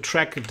able to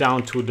track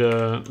down to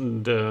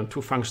the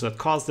two functions that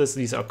caused this.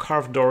 These are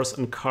carve doors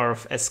and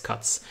carve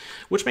S-cuts,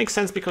 which makes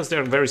sense because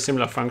they're very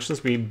similar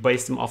functions. We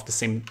based them off the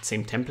same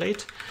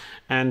template.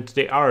 And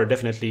they are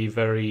definitely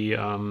very,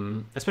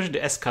 especially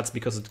the S-cuts,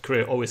 because it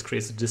always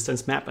creates a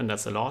distance map, and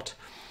that's a lot.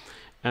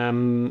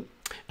 And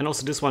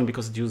also this one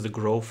because it used the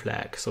grow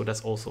flag, so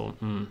that's also.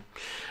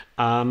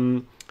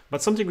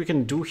 But something we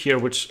can do here,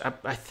 which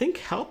I think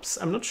helps,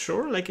 I'm not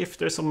sure, like if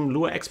there's some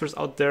Lua experts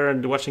out there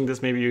and watching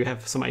this, maybe you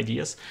have some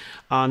ideas.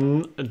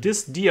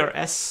 This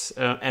DRS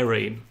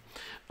array.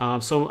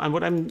 So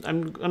what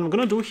I'm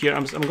gonna do here,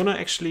 I'm gonna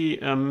actually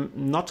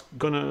not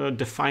gonna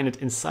define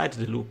it inside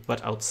the loop,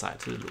 but outside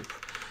the loop.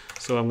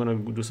 So I'm gonna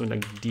do something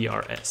like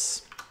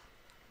DRS.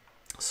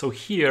 So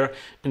here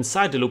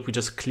inside the loop, we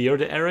just clear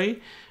the array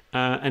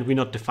and we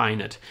not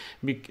define it.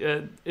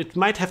 It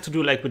might have to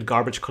do like with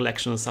garbage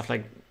collection and stuff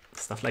like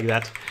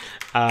that.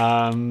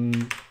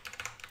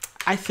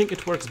 I think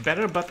it works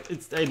better, but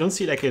I don't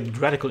see like a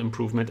radical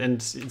improvement,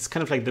 and it's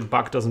kind of like the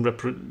bug doesn't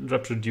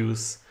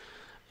reproduce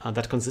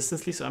that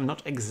consistently, so I'm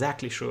not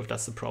exactly sure if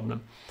that's the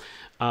problem.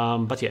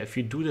 But yeah, if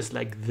you do this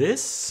like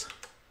this,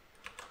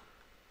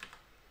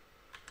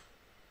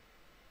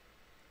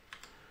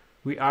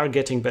 we are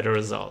getting better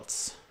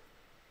results.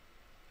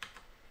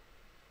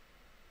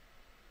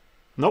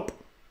 Nope.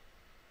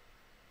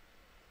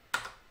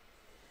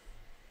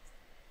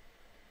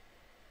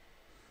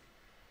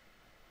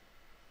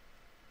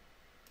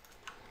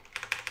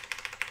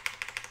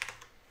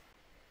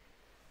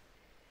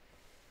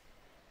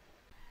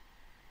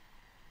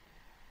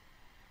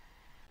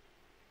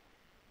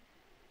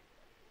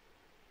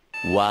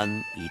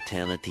 One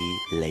eternity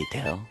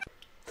later.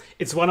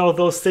 It's one of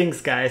those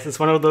things, guys. It's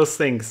one of those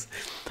things.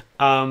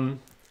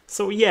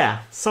 So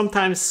yeah,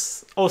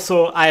 sometimes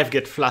also I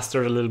get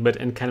flustered a little bit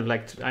and kind of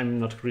like I'm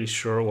not really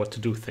sure what to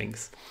do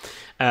things,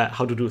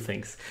 how to do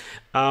things.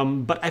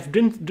 But I've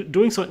been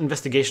doing some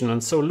investigation,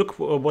 and so look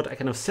what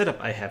kind of setup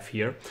I have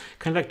here,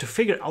 kind of like to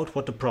figure out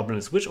what the problem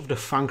is, which of the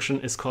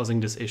function is causing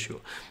this issue.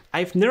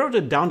 I've narrowed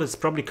it down that it's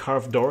probably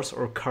carve doors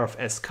or carve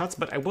S-cuts,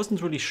 but I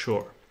wasn't really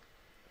sure.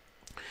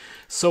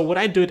 So what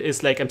I did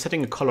is like I'm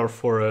setting a color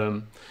for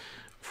a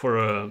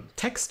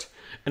text,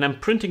 and I'm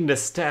printing the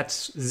stat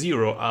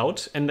 0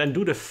 out, and then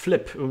do the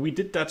flip. We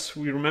did that.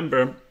 We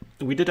remember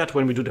we did that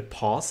when we do the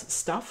pause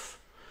stuff,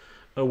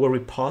 where we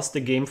pause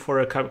the game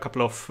for a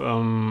couple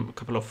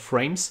of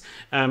frames.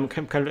 Kind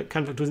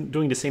of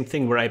doing the same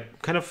thing where I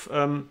kind of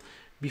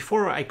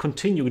before I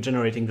continue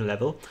generating the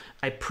level,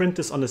 I print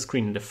this on the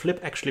screen. The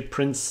flip actually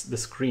prints the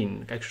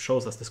screen. It actually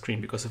shows us the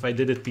screen, because if I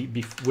did it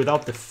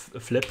without the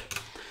flip,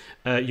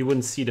 you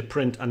wouldn't see the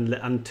print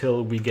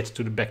until we get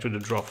to back to the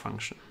draw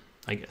function,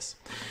 I guess.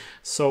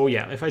 So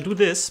yeah, if I do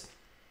this,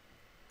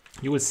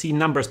 you will see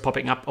numbers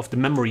popping up of the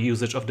memory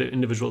usage of the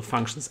individual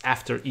functions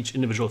after each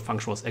individual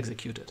function was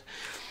executed.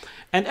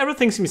 And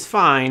everything seems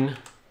fine,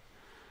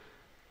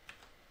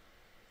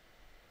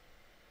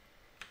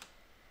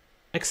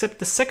 except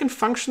the second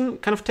function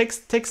kind of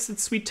takes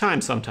its sweet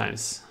time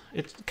sometimes.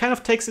 It kind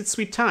of takes its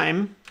sweet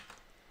time.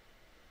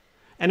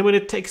 And when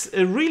it takes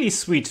a really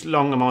sweet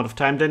long amount of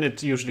time, then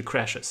it usually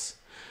crashes.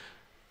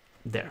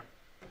 There.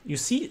 You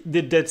see,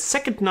 the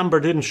second number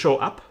didn't show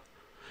up.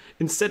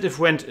 Instead, it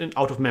went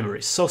out of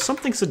memory. So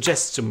something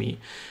suggests to me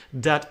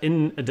that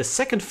in the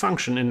second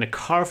function, in the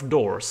carved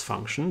doors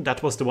function,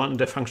 that was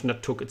the function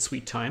that took its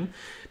sweet time,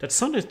 that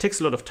suddenly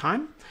takes a lot of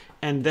time,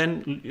 and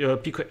then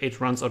Pico-8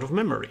 runs out of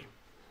memory.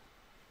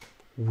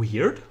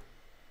 Weird.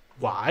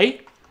 Why?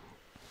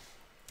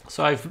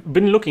 So I've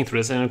been looking through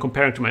this and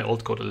comparing to my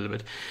old code a little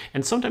bit.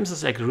 And sometimes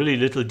it's like really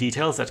little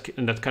details that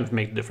kind of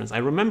make the difference. I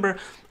remember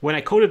when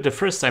I coded the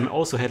first time, I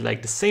also had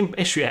like the same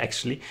issue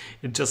actually.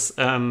 It just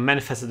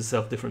manifested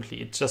itself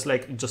differently. It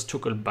just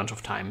took a bunch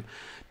of time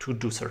to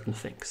do certain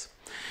things.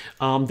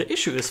 The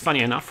issue is,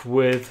 funny enough,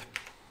 with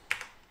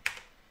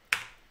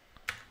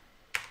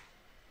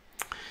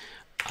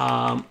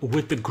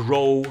the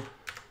grow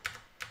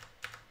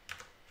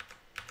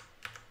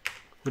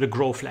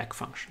flag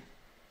function.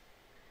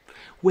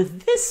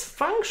 With this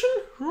function?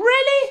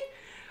 Really?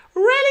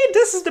 Really?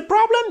 This is the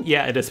problem?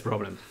 Yeah, it is a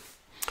problem.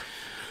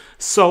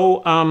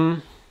 So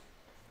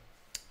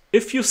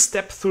if you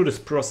step through this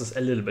process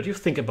a little bit, you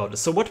think about this.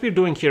 So what we're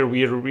doing here,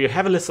 we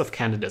have a list of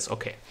candidates.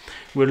 Okay,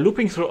 we're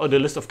looping through the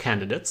list of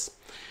candidates.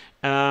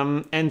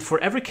 And for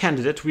every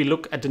candidate, we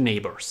look at the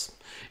neighbors.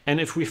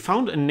 And if we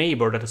found a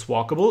neighbor that is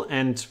walkable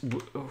and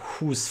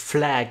whose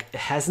flag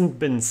hasn't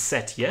been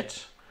set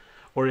yet,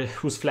 or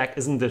whose flag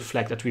isn't the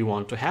flag that we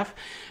want to have,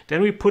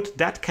 then we put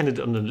that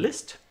candidate on the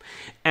list,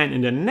 and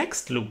in the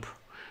next loop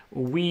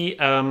we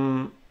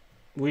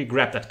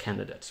grab that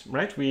candidate,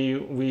 right?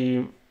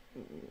 We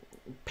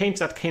paint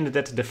that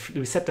candidate,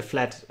 we set the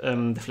flag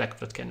of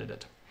that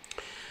candidate.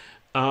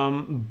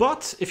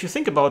 But if you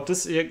think about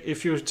this,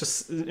 if you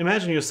just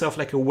imagine yourself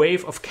like a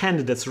wave of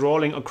candidates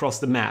rolling across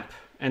the map,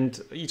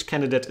 and each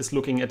candidate is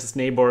looking at its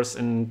neighbors,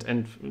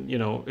 and you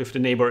know, if the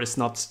neighbor is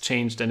not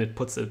changed, then it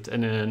puts it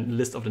in a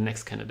list of the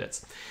next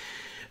candidates.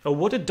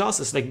 What it does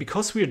is, like,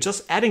 because we're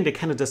just adding the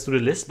candidates to the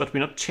list, but we're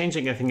not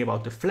changing anything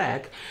about the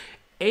flag,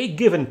 a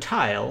given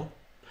tile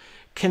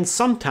can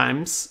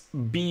sometimes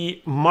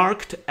be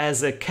marked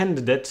as a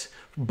candidate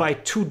by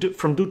two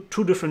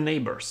different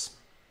neighbors.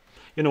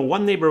 You know,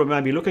 one neighbor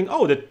might be looking,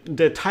 oh,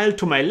 the tile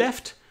to my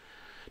left.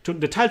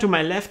 The tile to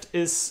my left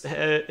is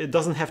it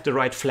doesn't have the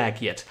right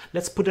flag yet.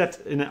 Let's put that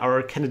in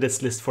our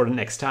candidates list for the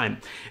next time.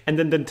 And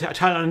then the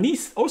tile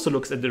underneath also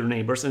looks at their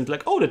neighbors and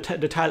like, oh,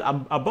 the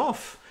tile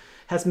above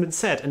has been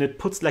set, and it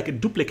puts like a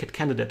duplicate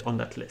candidate on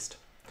that list.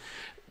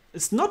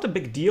 It's not a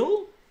big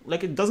deal.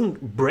 Like, it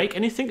doesn't break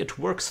anything. It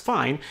works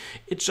fine.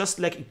 It's just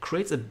like it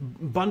creates a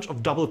bunch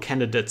of double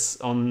candidates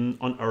on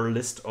our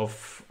list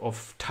of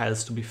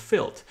tiles to be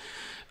filled.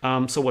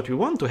 So what we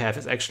want to have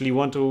is actually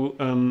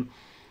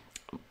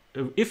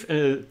if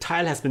a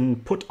tile has been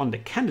put on the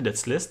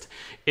candidates list,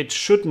 it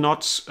should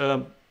not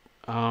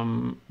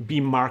be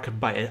marked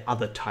by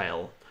another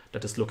tile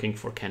that is looking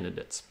for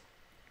candidates.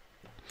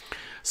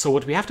 So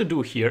what we have to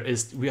do here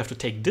is we have to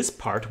take this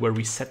part where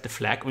we set the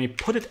flag and we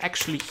put it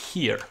actually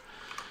here.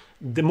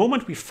 The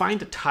moment we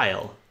find a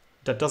tile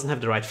that doesn't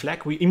have the right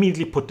flag, we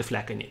immediately put the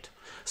flag in it.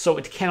 So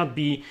it cannot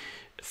be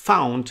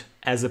found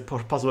as a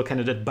possible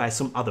candidate by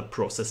some other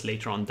process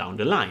later on down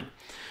the line.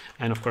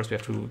 And of course we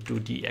have to do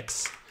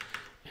dx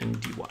and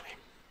dy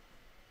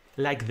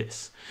like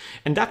this.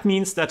 And that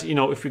means that, you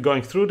know, if we're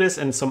going through this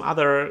and some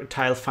other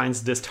tile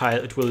finds this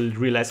tile, it will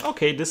realize,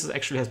 okay, this is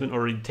actually has been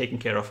already taken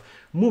care of.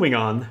 Moving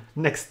on,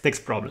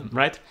 next problem,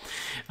 right?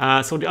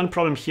 So the only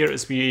problem here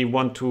is we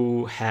want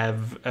to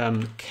have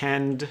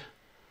canned.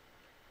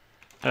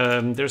 We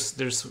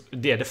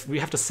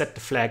have to set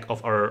the flag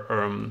of our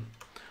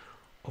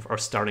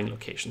starting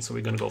location. So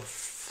we're going to go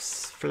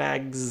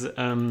flags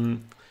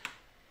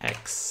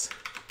x.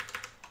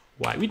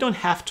 Y. We don't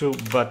have to,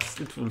 but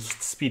it will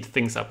speed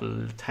things up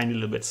a tiny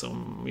little bit, so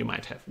we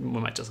might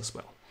just as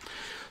well.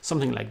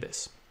 Something like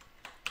this.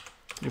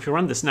 If you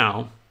run this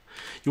now,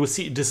 you will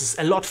see this is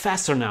a lot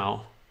faster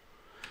now.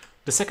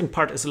 The second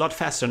part is a lot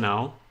faster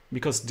now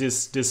because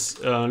this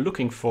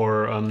looking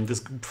for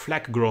this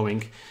flag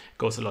growing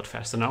goes a lot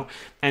faster now,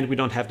 and we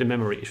don't have the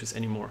memory issues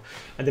anymore.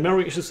 And the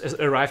memory issues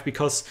arrive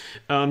because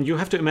you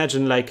have to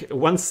imagine, like,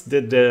 once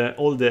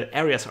all the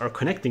areas are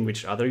connecting with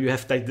each other, you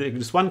have like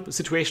this one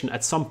situation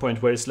at some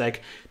point where it's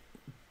like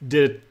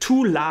the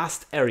two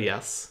last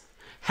areas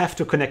have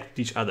to connect with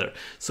each other.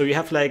 So you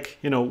have, like,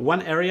 you know,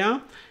 one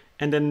area,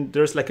 and then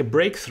there's like a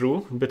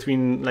breakthrough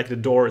between, like, the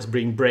door is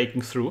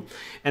breaking through,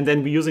 and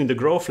then we're using the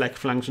grow flag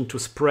function to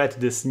spread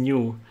this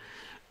new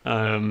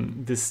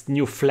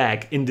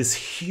flag in this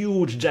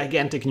huge,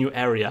 gigantic new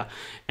area.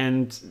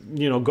 And,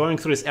 you know, going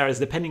through these areas,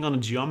 depending on the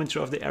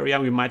geometry of the area,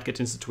 we might get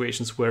in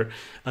situations where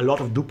a lot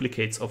of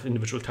duplicates of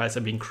individual tiles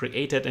are being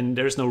created, and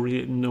there's no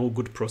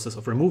good process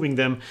of removing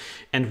them.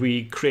 And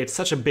we create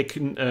such a big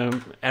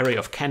array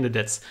of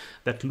candidates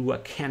that Lua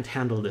can't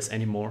handle this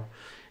anymore,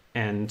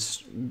 and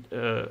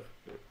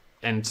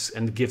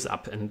gives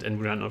up and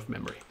we run out of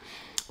memory.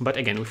 But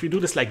again, if we do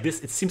this like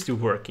this, it seems to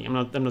be working.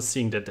 I'm not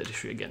seeing that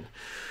issue again.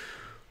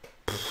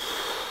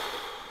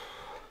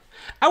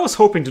 I was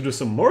hoping to do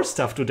some more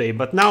stuff today,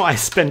 but now I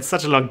spent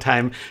such a long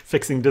time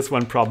fixing this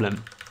one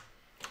problem.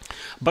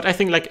 But I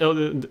think like,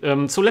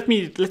 so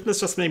let's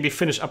just maybe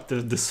finish up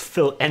this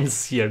fill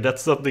ends here.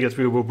 That's something that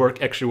we were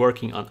actually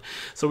working on.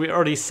 So we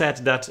already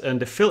said that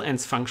the fill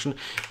ends function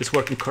is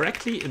working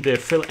correctly. The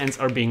fill ends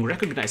are being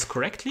recognized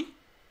correctly.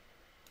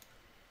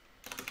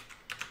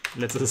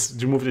 Let's just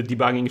remove the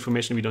debugging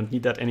information. We don't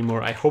need that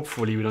anymore.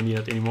 Hopefully we don't need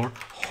that anymore.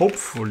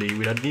 Hopefully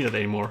we don't need that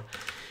anymore.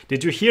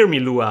 Did you hear me,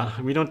 Lua?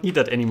 We don't need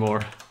that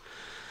anymore.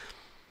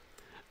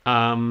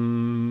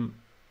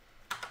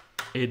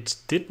 It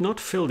did not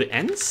fill the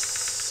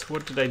ends.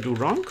 What did I do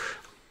wrong?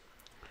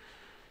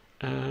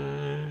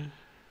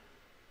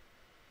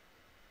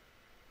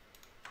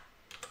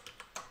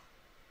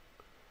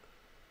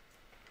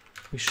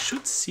 We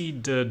should see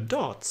the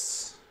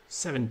dots.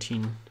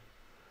 17.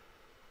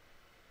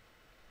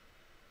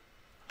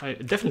 I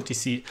definitely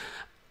see.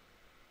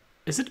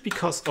 Is it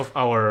because of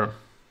our...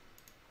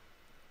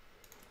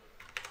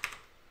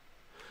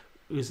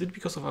 Is it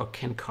because of our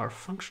can carve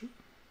function?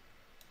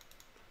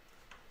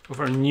 Of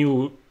our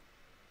new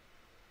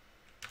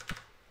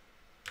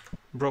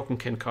broken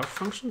can carve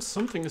function?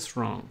 Something is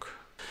wrong.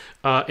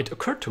 It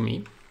occurred to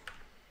me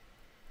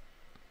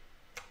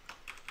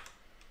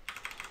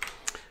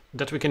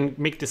that we can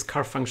make this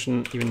carve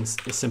function even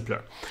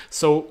simpler.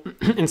 So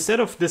instead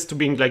of this to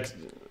being like,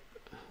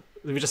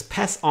 we just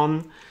pass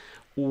on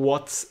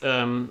what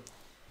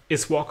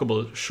is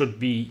walkable should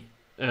be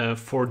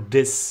for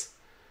this.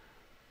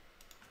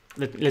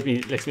 Let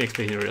me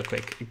explain it real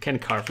quick. Can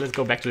carve. Let's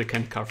go back to the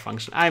can carve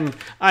function.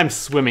 I'm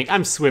swimming.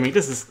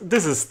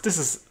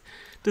 This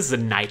is a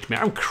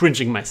nightmare. I'm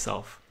cringing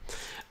myself.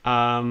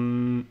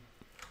 Let's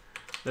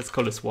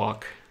call this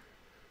walk.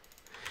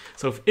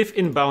 So if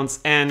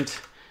inbounds and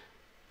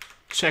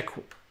check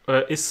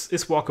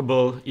is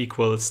walkable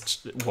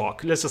equals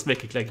walk. Let's just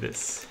make it like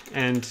this.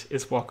 And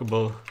is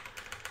walkable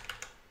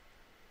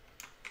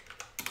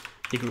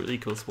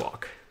equals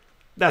walk.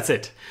 That's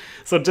it.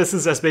 So this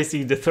is just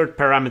basically the third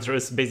parameter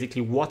is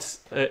basically what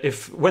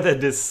whether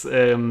this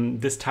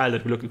this tile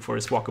that we're looking for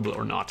is walkable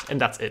or not, and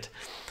that's it.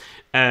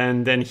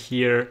 And then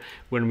here,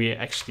 when we're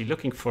actually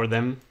looking for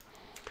them,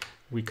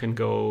 we can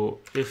go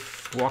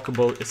if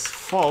walkable is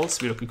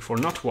false. We're looking for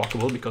not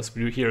walkable because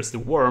here is the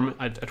worm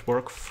at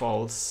work.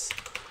 False.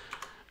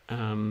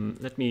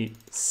 Let me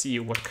see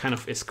what kind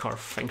of iscarve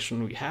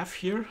function we have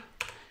here.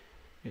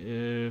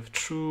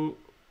 True.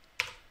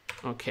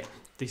 Okay,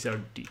 these are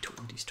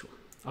these two.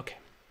 Okay.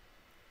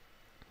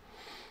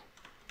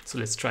 So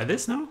let's try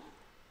this now.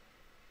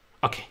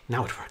 Okay,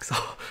 now it works.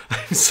 Oh,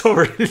 I'm so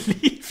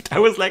relieved. I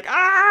was like,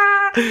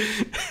 ah!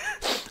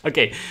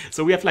 Okay,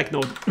 so we have like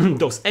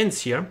those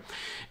ends here.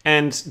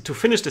 And to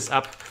finish this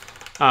up,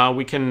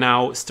 we can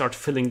now start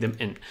filling them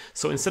in.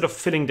 So instead of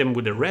filling them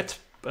with a red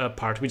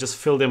part, we just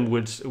fill them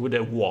with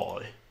a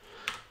wall,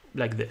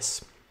 like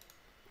this.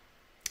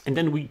 And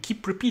then we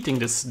keep repeating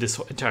this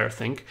entire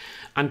thing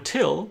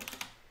until...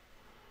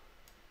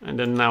 And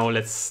then now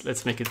let's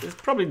make it. It's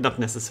probably not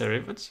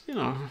necessary, but you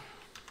know,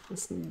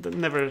 it's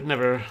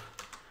never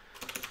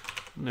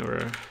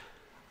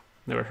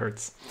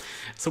hurts.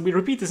 So we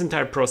repeat this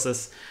entire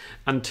process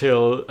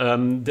until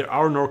there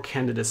are no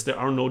candidates, there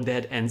are no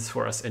dead ends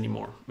for us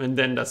anymore, and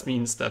then that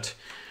means that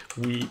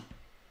we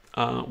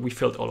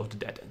filled all of the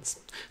dead ends.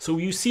 So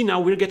you see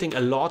now we're getting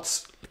a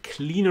lot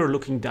cleaner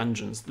looking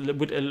dungeons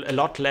with a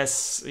lot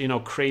less, you know,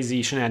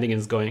 crazy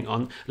shenanigans going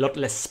on, a lot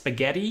less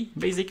spaghetti.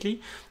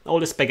 Basically all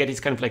the spaghetti is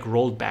kind of like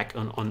rolled back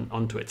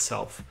onto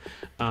itself,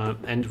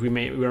 and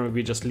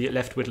we're just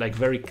left with like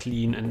very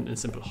clean and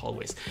simple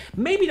hallways.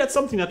 Maybe that's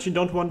something that you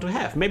don't want to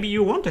have. Maybe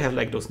you want to have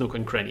like those nook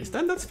and crannies,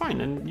 then that's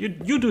fine, and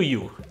you do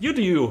you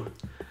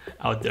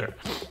out there.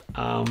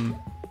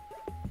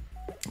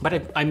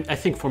 But I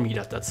think for me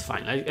that's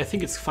fine. I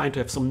think it's fine to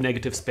have some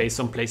negative space,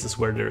 some places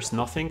where there's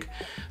nothing,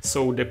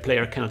 so the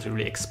player cannot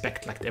really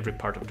expect like every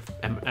part of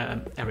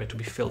the area to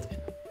be filled in.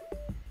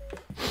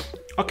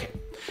 Okay,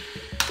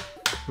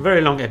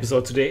 very long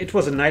episode today. It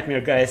was a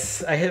nightmare,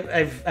 guys.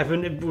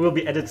 Will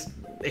be edited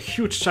a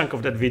huge chunk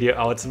of that video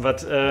out,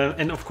 but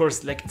and of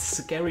course, like it's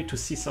scary to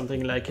see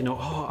something like, you know,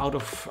 oh, out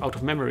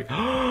of memory.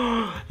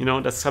 You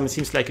know, that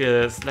seems like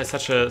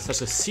such a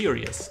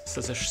serious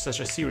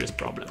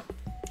problem.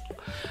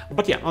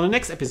 But yeah, on the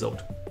next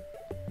episode,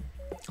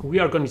 we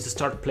are going to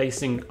start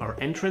placing our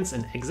entrance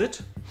and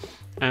exit.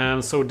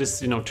 So this,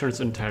 you know, turns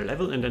the entire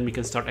level, and then we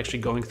can start actually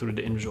going through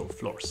the individual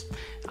floors.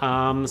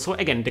 So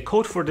again, the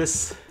code for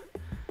this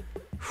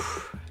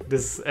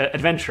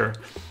adventure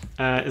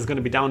is going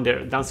to be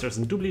downstairs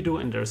in doobly-doo,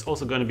 and there's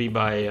also going to be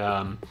by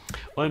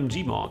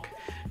OMGmog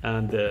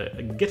and the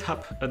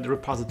GitHub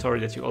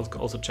repository that you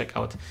also check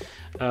out.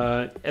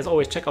 As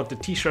always, check out the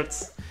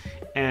t-shirts.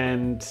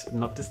 And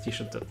not this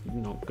t-shirt,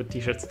 no, good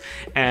t-shirts,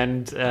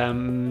 and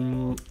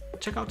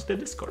check out the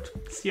Discord.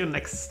 See you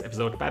next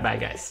episode. Bye bye,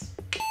 guys.